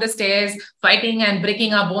falling down the stairs, fighting and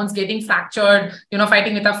breaking our bones, getting fractured,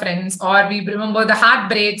 fighting with our friends, or we remember the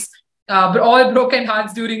heartbreaks, all broken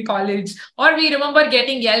hearts during college, or we remember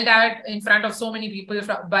getting yelled at in front of so many people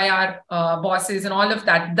by our bosses and all of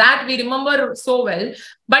that. That we remember so well,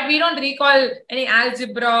 but we don't recall any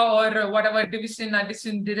algebra or whatever division,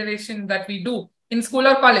 addition, derivation that we do in school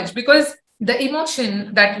or college, because the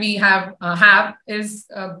emotion that we have is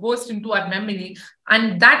goes into our memory,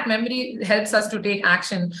 and that memory helps us to take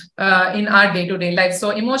action in our day-to-day life. So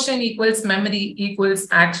emotion equals memory equals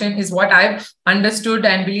action is what I've understood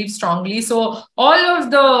and believe strongly. So all of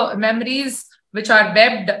the memories which are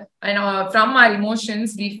webbed and from our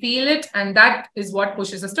emotions, we feel it, and that is what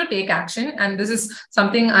pushes us to take action. And this is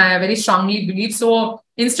something I very strongly believe. So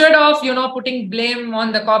instead of putting blame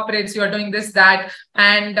on the corporates, you are doing this, that,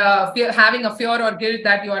 and having a fear or guilt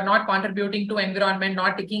that you are not contributing to environment,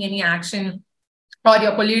 not taking any action, or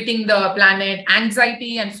you're polluting the planet,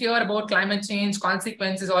 anxiety and fear about climate change,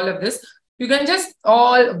 consequences, all of this, you can just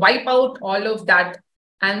all wipe out all of that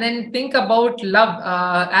and then think about love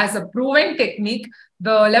as a proven technique.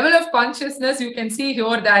 The level of consciousness, you can see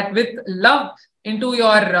here that with love into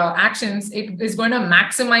your actions, it is going to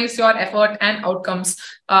maximize your effort and outcomes.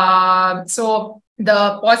 So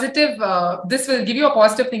the positive, this will give you a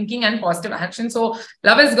positive thinking and positive action. So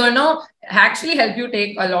love is going to actually help you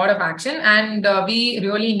take a lot of action, and we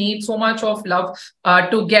really need so much of love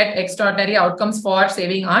to get extraordinary outcomes for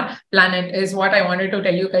saving our planet, is what I wanted to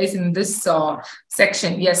tell you guys in this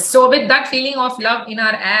section. Yes. So with that feeling of love in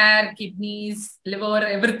our air, kidneys, liver,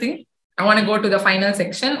 everything, I want to go to the final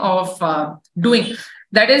section of doing,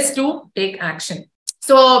 that is to take action.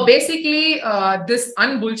 So basically, this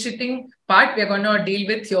unbullshitting part we're going to deal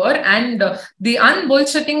with here. And the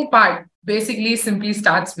unbullshitting part basically simply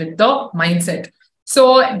starts with the mindset.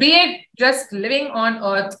 So be it just living on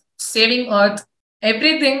Earth, saving Earth,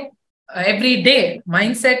 everything every day.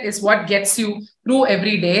 Mindset is what gets you through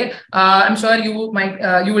every day. I'm sure you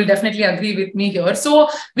will definitely agree with me here. So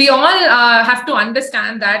we all have to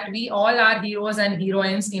understand that we all are heroes and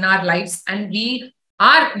heroines in our lives, and we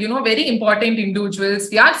are, very important individuals.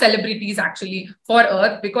 We are celebrities actually for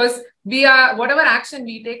Earth, because we are, whatever action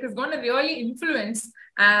we take is going to really influence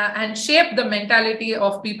and shape the mentality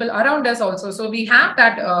of people around us also. So we have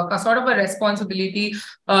that sort of a responsibility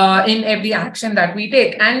in every action that we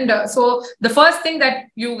take. And so the first thing that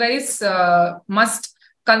you guys must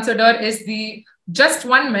consider is the just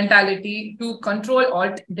one mentality to control,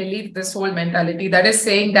 alt, delete this whole mentality. That is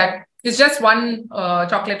saying that it's just one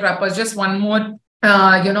chocolate wrapper, just one more,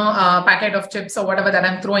 packet of chips or whatever that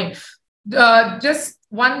I'm throwing. Just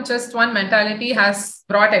one mentality has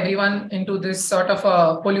brought everyone into this sort of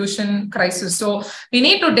a pollution crisis. So we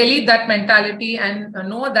need to delete that mentality and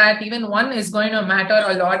know that even one is going to matter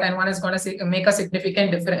a lot, and one is going to make a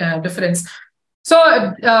significant difference. So,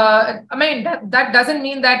 I mean, that doesn't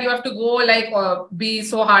mean that you have to go like be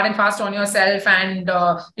so hard and fast on yourself and,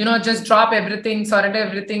 just drop everything, surrender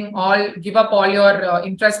everything, give up all your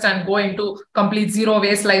interest and go into complete zero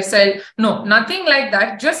waste lifestyle. No, nothing like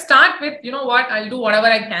that. Just start with, I'll do whatever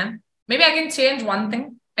I can. Maybe I can change one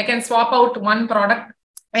thing. I can swap out one product.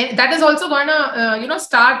 And that is also going to,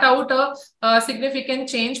 start out a significant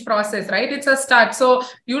change process, right? It's a start. So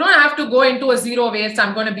you don't have to go into a zero waste.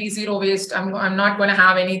 I'm going to be zero waste. I'm not going to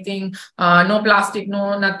have anything, no plastic,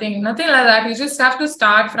 no, nothing like that. You just have to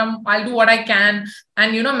start from, I'll do what I can,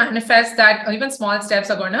 and, manifest that. Even small steps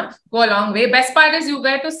are going to go a long way. Best part is you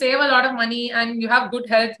get to save a lot of money, and you have good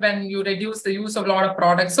health when you reduce the use of a lot of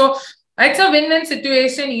products. So it's a win-win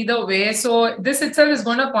situation either way. So this itself is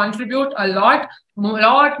going to contribute a lot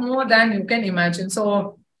more than you can imagine.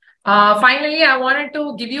 So finally, I wanted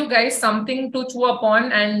to give you guys something to chew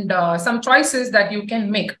upon and some choices that you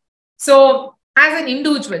can make. So as an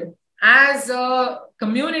individual, as a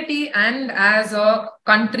community, and as a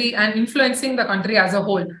country, and influencing the country as a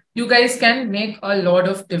whole, you guys can make a lot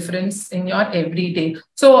of difference in your everyday.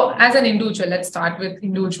 So as an individual, let's start with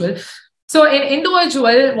individual. So in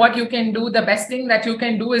individual, what you can do, the best thing that you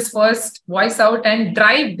can do is first voice out and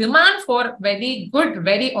drive demand for very good,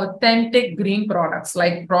 very authentic green products,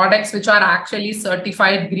 like products which are actually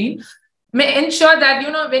certified green. May ensure that,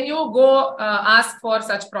 when you go ask for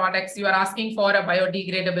such products, you are asking for a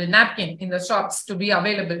biodegradable napkin in the shops to be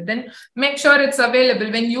available, then make sure it's available.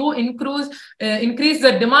 When you increase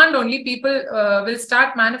the demand, only people will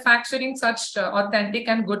start manufacturing such authentic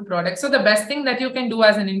and good products. So the best thing that you can do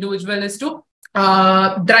as an individual is to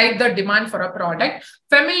drive the demand for a product.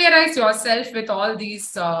 Familiarize yourself with all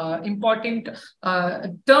these important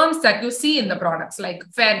terms that you see in the products, like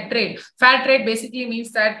fair trade. Fair trade basically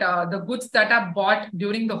means that the goods that are bought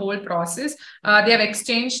during the whole process, they have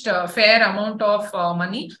exchanged a fair amount of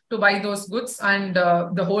money to buy those goods, and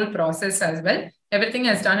the whole process as well. Everything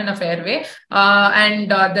is done in a fair way, and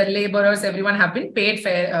the laborers, everyone have been paid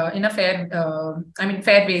fair in a fair,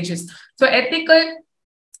 fair wages. So ethical.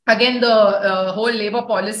 Again, the whole labor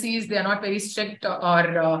policies, they are not very strict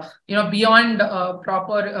or, beyond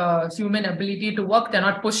proper human ability to work. They're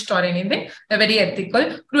not pushed or anything. They're very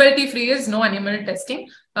ethical. Cruelty-free is no animal testing.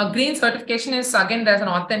 Green certification is, again, there's an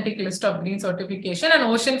authentic list of green certification. And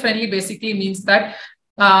ocean-friendly basically means that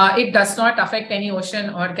it does not affect any ocean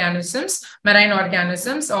organisms, marine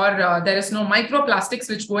organisms, or there is no microplastics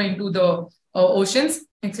which go into the oceans.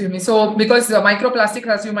 Excuse me. So because the microplastics,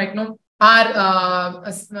 as you might know, are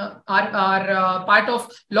part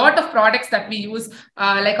of lot of products that we use,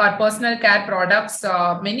 like our personal care products.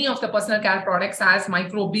 Many of the personal care products has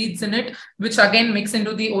microbeads in it, which again mix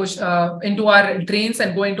into the ocean, into our drains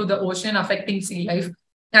and go into the ocean, affecting sea life.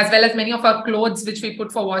 As well as many of our clothes, which we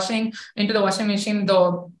put for washing into the washing machine,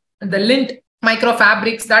 the lint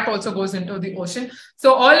microfabrics, that also goes into the ocean.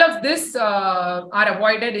 So all of this are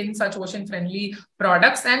avoided in such ocean-friendly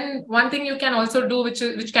products. And one thing you can also do,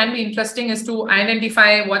 which can be interesting, is to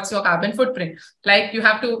identify what's your carbon footprint. Like you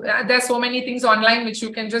have to, there's so many things online which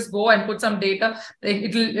you can just go and put some data.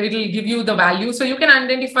 It'll give you the value. So you can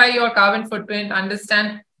identify your carbon footprint,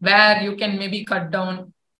 understand where you can maybe cut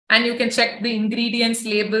down, and you can check the ingredients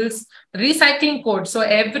labels, recycling code. So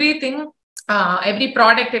everything, every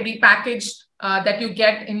product, every package that you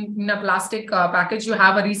get in a plastic package, you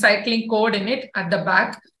have a recycling code in it at the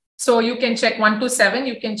back. So you can check 1 to 7,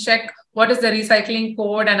 you can check what is the recycling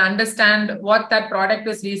code and understand what that product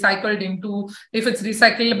is recycled into, if it's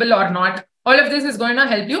recyclable or not. All of this is going to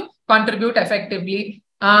help you contribute effectively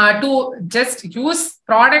to just use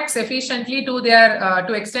products efficiently to their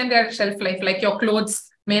to extend their shelf life. Like your clothes,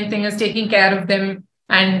 main thing is taking care of them.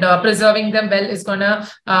 and preserving them well is going to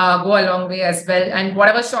go a long way as well. And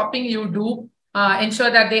whatever shopping you do,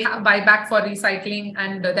 ensure that they have buyback for recycling,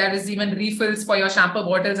 and there is even refills for your shampoo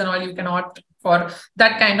bottles and all. You can opt for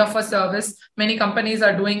that kind of a service. Many companies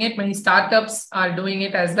are doing it. Many startups are doing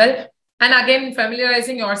it as well. And again,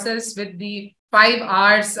 familiarizing yourselves with the 5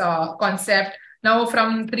 R's concept. Now,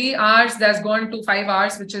 from 3 R's, there's gone to 5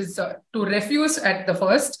 R's, which is to refuse at the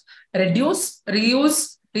first, reduce,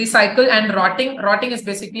 reuse, recycle, and rotting. Rotting is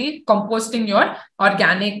basically composting your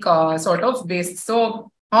organic sort of waste.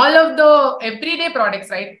 So all of the everyday products,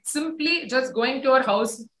 right? Simply just going to your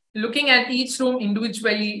house, looking at each room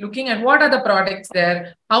individually, looking at what are the products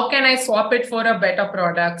there. How can I swap it for a better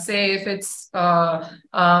product? Say if it's, how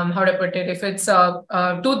to put it, if it's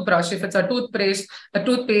a toothbrush, if it's a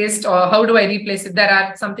toothpaste, or how do I replace it? There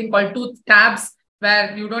are something called tooth tabs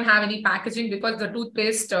where you don't have any packaging because the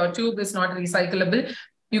toothpaste tube is not recyclable.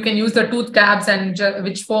 You can use the tooth tabs and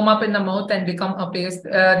which foam up in the mouth and become a paste.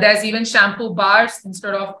 There's even shampoo bars.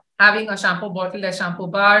 Instead of having a shampoo bottle, there's shampoo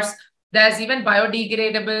bars. There's even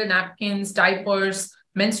biodegradable napkins, diapers,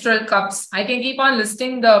 menstrual cups. I can keep on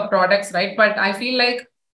listing the products, right? But I feel like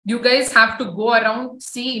you guys have to go around,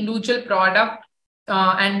 see individual product,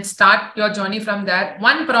 and start your journey from there.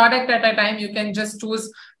 One product at a time. You can just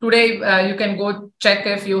choose today. You can go check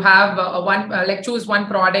if you have choose one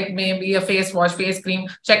product, maybe a face wash, face cream,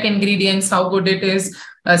 check ingredients, how good it is,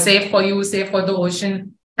 safe for you, safe for the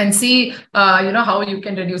ocean, and see how you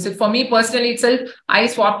can reduce it. For me personally itself, I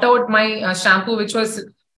swapped out my shampoo, which was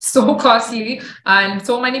so costly, and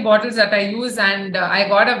so many bottles that I use, and I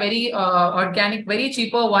got a very organic, very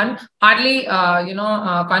cheaper one. Hardly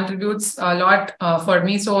contributes a lot for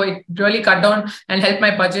me, so it really cut down and helped my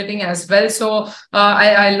budgeting as well. So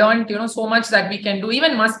I learned so much that we can do.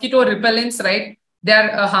 Even mosquito repellents, right?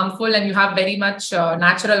 They're harmful, and you have very much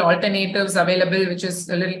natural alternatives available, which is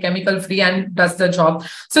a little chemical free and does the job.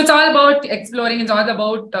 So it's all about exploring. It's all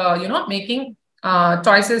about making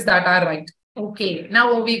choices that are right. Okay,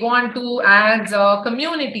 now we go on to as a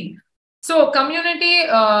community. So community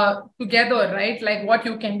together, right? Like what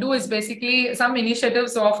you can do is basically some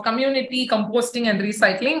initiatives of community composting and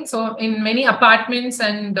recycling. So in many apartments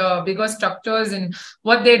and bigger structures, and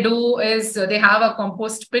what they do is they have a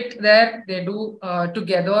compost pit there. They do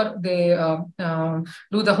together, they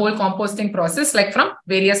do the whole composting process, like from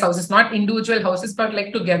various houses, not individual houses, but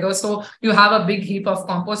like together. So you have a big heap of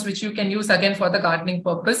compost, which you can use again for the gardening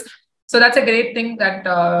purpose. So that's a great thing that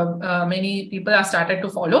many people have started to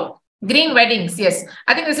follow. Green weddings, yes.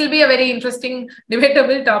 I think this will be a very interesting,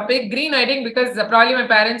 debatable topic. Green wedding, because probably my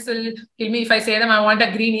parents will kill me if I say them I want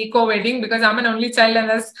a green eco wedding, because I'm an only child and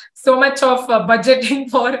there's so much of budgeting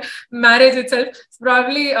for marriage itself. So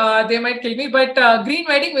probably they might kill me. But green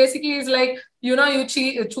wedding basically is like, you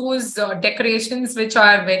choose decorations which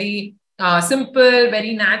are very simple,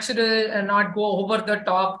 very natural, and not go over the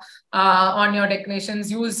top on your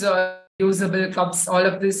decorations. Use reusable cups, all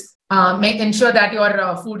of this. Ensure that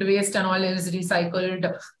your food waste and all is recycled,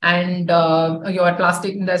 and your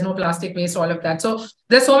plastic, there's no plastic waste, all of that. So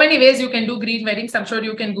there's so many ways you can do green weddings. I'm sure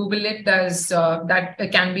you can Google it. There's that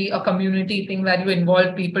can be a community thing where you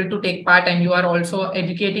involve people to take part, and you are also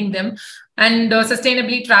educating them. And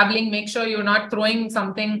sustainably traveling, make sure you're not throwing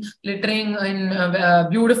something, littering in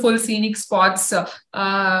beautiful scenic spots.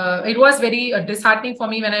 It was very disheartening for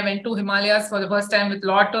me when I went to Himalayas for the first time with a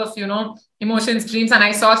lot of, emotions, dreams, and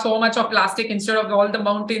I saw so much of plastic instead of all the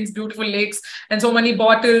mountains, beautiful lakes, and so many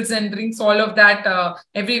bottles and drinks, all of that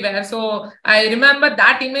everywhere. So I remember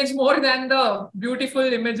that image more than the beautiful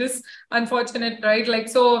images. Unfortunate, right? Like,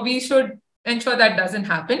 so we should ensure that doesn't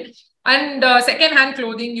happen. And second-hand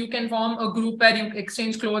clothing, you can form a group where you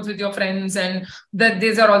exchange clothes with your friends, and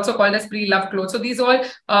these are also called as pre-loved clothes. So these all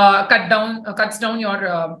cuts down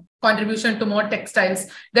your contribution to more textiles.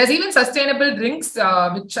 There's even sustainable drinks,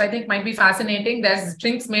 which I think might be fascinating. There's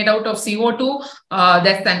drinks made out of CO2.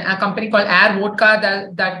 There's a company called Air Vodka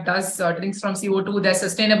that does drinks from CO2. There's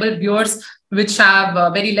sustainable beers, which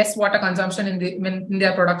have very less water consumption in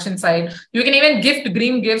their production side. You can even gift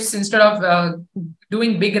green gifts instead of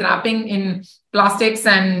doing big wrapping in plastics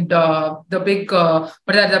and the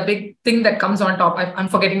big thing that comes on top. I'm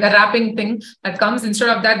forgetting the wrapping thing that comes. Instead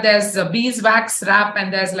of that, there's beeswax wrap,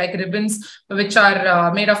 and there's like ribbons which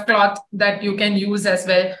are made of cloth that you can use as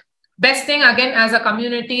well. Best thing, again, as a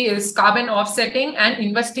community, is carbon offsetting and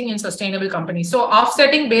investing in sustainable companies. So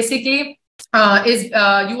offsetting basically is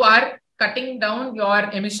you are cutting down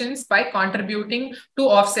your emissions by contributing to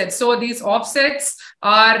offsets. So these offsets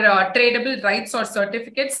are tradable rights or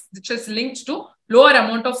certificates, which is linked to lower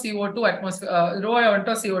amount of CO2 atmosphere, lower amount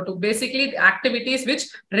of CO2. Basically, the activities which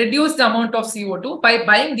reduce the amount of CO2. By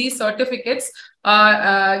buying these certificates,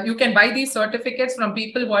 you can buy these certificates from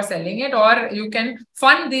people who are selling it, or you can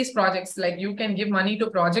fund these projects. Like you can give money to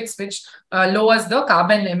projects which lowers the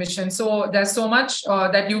carbon emission. So there's so much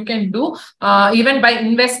that you can do, even by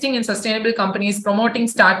investing in sustainable companies, promoting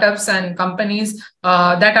startups and companies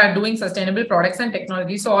that are doing sustainable products and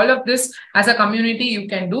technology. So all of this as a community you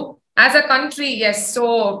can do. As a country, yes.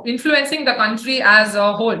 So influencing the country as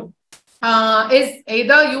a whole is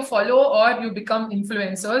either you follow or you become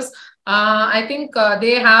influencers. I think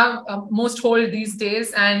they have most hold these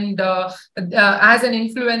days. And as an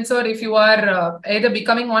influencer, if you are either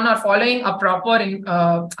becoming one or following a proper,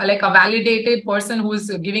 like a validated person who is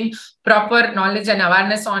giving proper knowledge and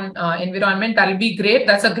awareness on environment, that'll be great.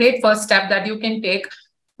 That's a great first step that you can take.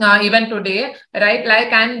 Even today, right?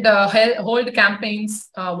 Like, and hold campaigns,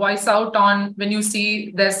 voice out on when you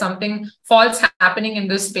see there's something false happening in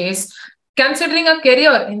this space. Considering a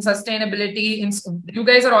career in sustainability, you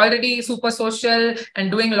guys are already super social and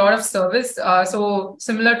doing a lot of service. So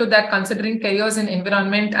similar to that, considering careers in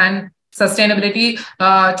environment and sustainability,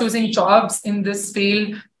 choosing jobs in this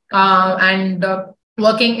field, and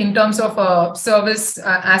working in terms of service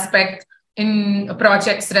aspect in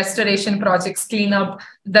projects, restoration projects, cleanup.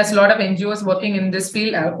 There's a lot of NGOs working in this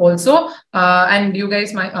field also. And you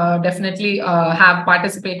guys might definitely have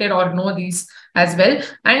participated or know these as well.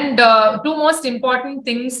 And two most important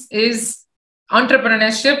things is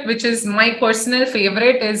entrepreneurship, which is my personal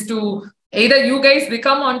favorite, is to either you guys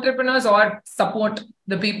become entrepreneurs or support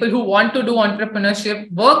the people who want to do entrepreneurship,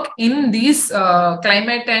 work in these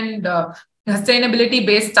climate and sustainability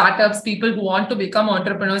based startups, people who want to become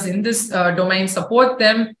entrepreneurs in this domain, support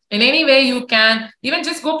them in any way you can. Even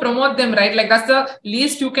just go promote them, right? Like that's the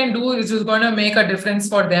least you can do, is just going to make a difference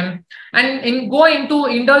for them. And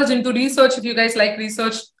indulge into research. If you guys like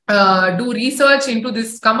research, do research into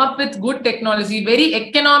this, come up with good technology, very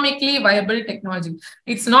economically viable technology.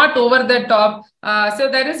 It's not over the top. So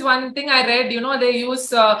there is one thing I read, they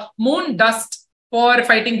use moon dust for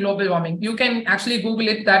fighting global warming. You can actually Google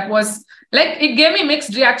it. That was like, it gave me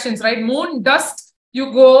mixed reactions, right? Moon dust,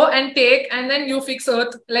 you go and take, and then you fix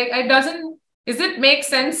Earth. Like, is it make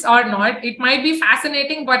sense or not? It might be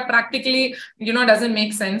fascinating, but practically, doesn't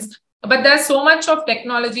make sense. But there's so much of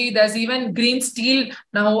technology. There's even green steel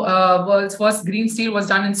now. World's first green steel was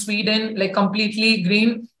done in Sweden, like completely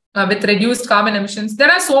green. With reduced carbon emissions.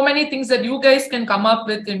 There are so many things that you guys can come up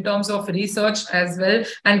with in terms of research as well,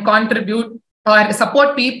 and contribute or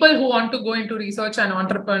support people who want to go into research and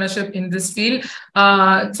entrepreneurship in this field,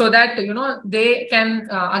 so that they can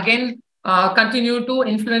again continue to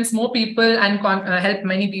influence more people and help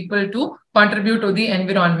many people to contribute to the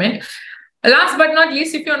environment. Last but not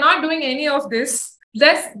least, if you're not doing any of this,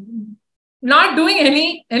 not doing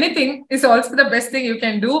anything is also the best thing you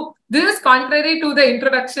can do. This is contrary to the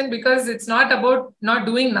introduction, because it's not about not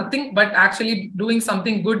doing nothing, but actually doing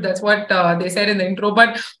something good. That's what they said in the intro.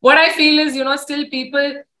 But what I feel is, still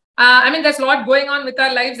people, there's a lot going on with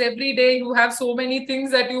our lives every day. You have so many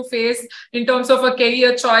things that you face in terms of a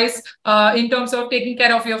career choice, in terms of taking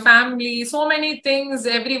care of your family, so many things.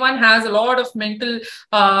 Everyone has a lot of mental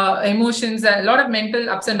emotions, a lot of mental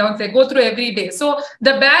ups and downs they go through every day. So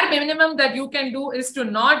the bare minimum that you can do is to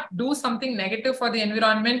not do something negative for the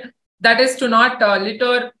environment. That is to not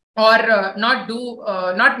litter, or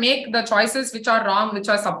not make the choices which are wrong, which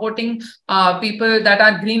are supporting people that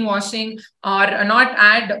are greenwashing, or not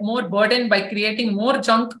add more burden by creating more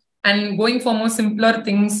junk and going for more simpler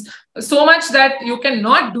things. So much that you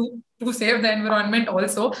cannot do to save the environment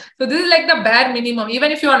also. So this is like the bare minimum.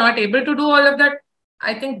 Even if you are not able to do all of that,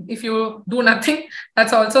 I think if you do nothing,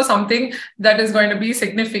 that's also something that is going to be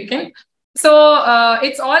significant. So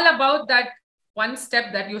it's all about that one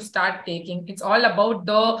step that you start taking. It's all about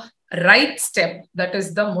the right step. That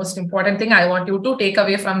is the most important thing I want you to take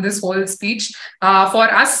away from this whole speech. For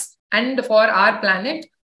us and for our planet,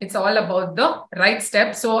 it's all about the right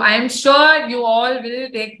step. So I am sure you all will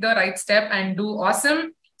take the right step and do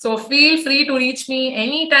awesome. So feel free to reach me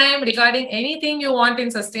anytime regarding anything you want in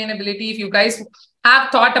sustainability. If you guys have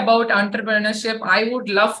thought about entrepreneurship, I would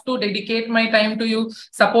love to dedicate my time to you,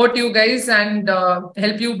 support you guys, and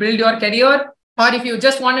help you build your career. Or if you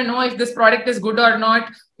just want to know if this product is good or not,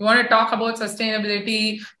 you want to talk about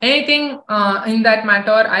sustainability, anything in that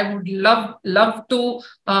matter, I would love to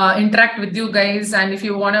interact with you guys. And if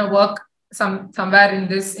you want to work somewhere in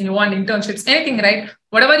this, you want internships, anything, right?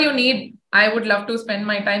 Whatever you need, I would love to spend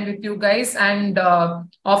my time with you guys and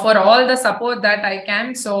offer all the support that I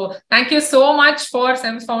can. So thank you so much for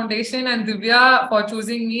SEMS Foundation and Divya for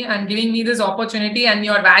choosing me and giving me this opportunity and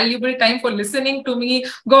your valuable time for listening to me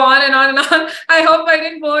go on and on and on. I hope I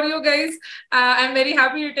didn't bore you guys. I'm very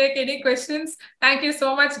happy to take any questions. Thank you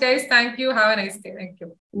so much, guys. Thank you. Have a nice day. Thank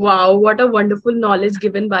you. Wow, what a wonderful knowledge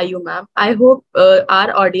given by you, ma'am. I hope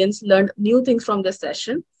our audience learned new things from this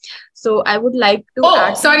session. So I would like to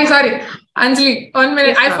add... Sorry. Anjali, 1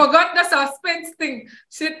 minute. Yes, I forgot the suspense thing.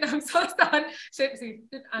 Shit, I'm so sorry. Shit,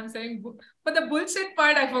 I'm saying... But the bullshit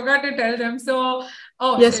part, I forgot to tell them. So,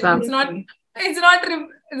 yes, ma'am. It's not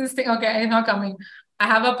this thing. Okay, it's not coming. I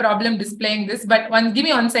have a problem displaying this, but give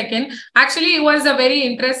me 1 second. Actually, it was a very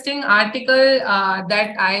interesting article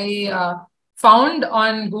that I found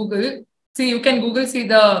on Google. See, you can see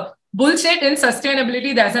the bullshit in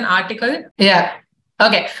sustainability. There's an article. Yeah.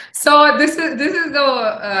 Okay. So this is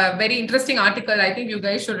the very interesting article. I think you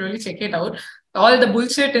guys should really check it out. All the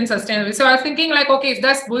bullshit in sustainability. So I was thinking like, okay, if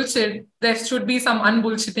that's bullshit, there should be some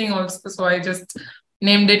unbullshitting also. So I just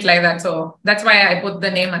named it like that. So that's why I put the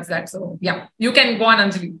name as that. So yeah, you can go on,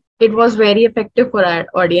 Anjali. It was very effective for our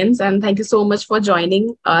audience. And thank you so much for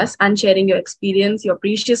joining us and sharing your experience, your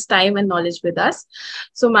precious time and knowledge with us.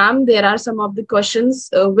 So, ma'am, there are some of the questions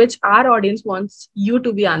which our audience wants you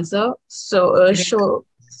to be answer. So,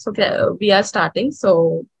 we are starting.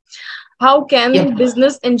 So, how can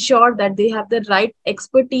business ensure that they have the right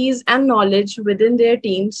expertise and knowledge within their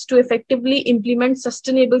teams to effectively implement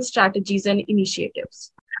sustainable strategies and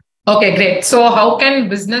initiatives? Okay, great. So how can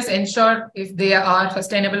business ensure if they are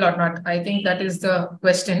sustainable or not? I think that is the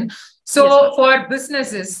question. So for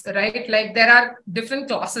businesses, right, like there are different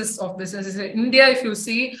classes of businesses. In India, if you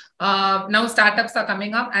see, now startups are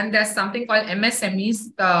coming up and there's something called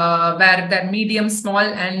MSMEs, where they're medium, small,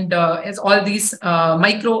 and it's all these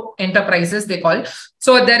micro enterprises they call.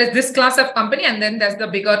 So there is this class of company and then there's the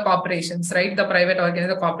bigger corporations, right? The private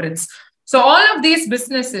organized corporates. So all of these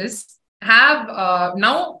businesses have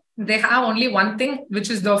now they have only one thing,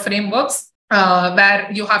 which is the frameworks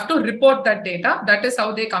where you have to report that data. That is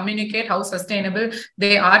how they communicate how sustainable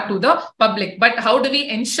they are to the public. But how do we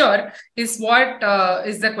ensure is what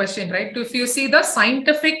is the question, right? If you see the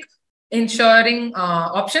scientific ensuring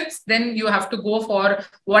options, then you have to go for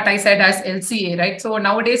what I said as LCA, right? So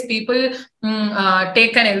nowadays people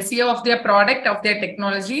take an LCA of their product, of their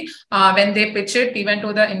technology when they pitch it even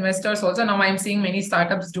to the investors also. Now I'm seeing many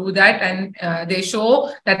startups do that and they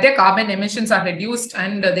show that their carbon emissions are reduced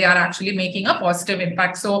and they are actually making a positive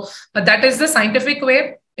impact. So that is the scientific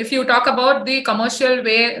way. If you talk about the commercial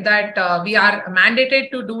way that we are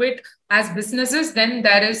mandated to do it as businesses, then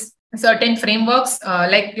there is certain frameworks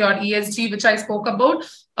like your ESG, which I spoke about.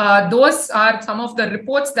 Those are some of the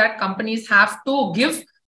reports that companies have to give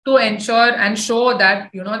to ensure and show that,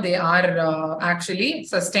 you know, they are actually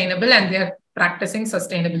sustainable and they're practicing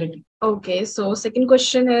sustainability. Okay, so second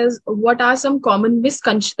question is, what are some common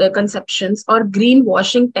misconceptions or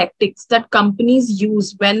greenwashing tactics that companies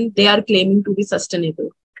use when they are claiming to be sustainable?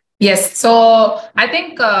 Yes. So I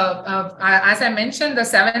think, as I mentioned, the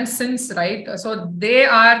 7 sins, right? So they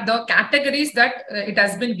are the categories that it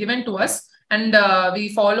has been given to us. And we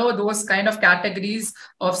follow those kind of categories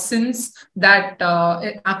of sins that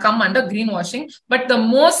come under greenwashing. But the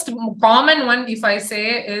most common one, if I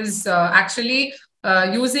say, is actually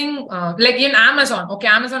using like in Amazon. Okay,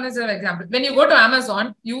 Amazon is an example. When you go to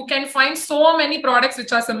Amazon, you can find so many products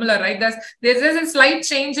which are similar, right? There's a slight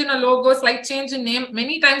change in a logo, slight change in name.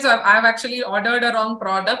 Many times I've actually ordered a wrong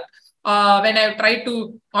product. When I tried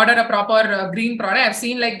to order a proper green product, I've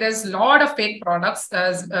seen like there's a lot of fake products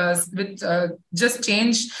with just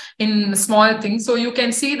change in small things. So you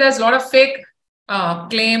can see there's a lot of fake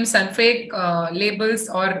claims and fake labels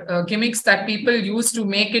or gimmicks that people use to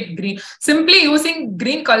make it green. Simply using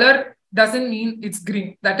green color doesn't mean it's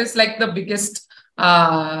green. That is like the biggest,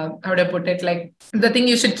 how do I put it? Like the thing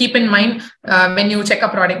you should keep in mind when you check a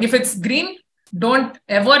product. If it's green, don't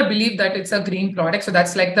ever believe that it's a green product. So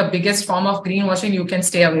that's like the biggest form of greenwashing you can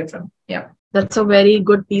stay away from. Yeah. That's a very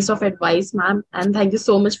good piece of advice, ma'am. And thank you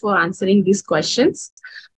so much for answering these questions.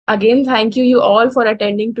 Again, thank you all for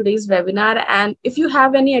attending today's webinar. And if you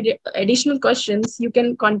have any additional questions, you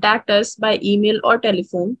can contact us by email or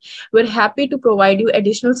telephone. We're happy to provide you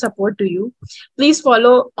additional support to you. Please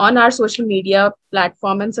follow on our social media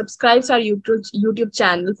platform and subscribe to our YouTube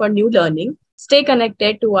channel for new learning. Stay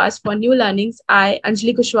connected to us for new learnings. I,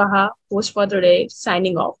 Anjali Kushwaha, host for today,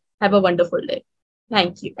 signing off. Have a wonderful day.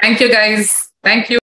 Thank you. Thank you, guys. Thank you.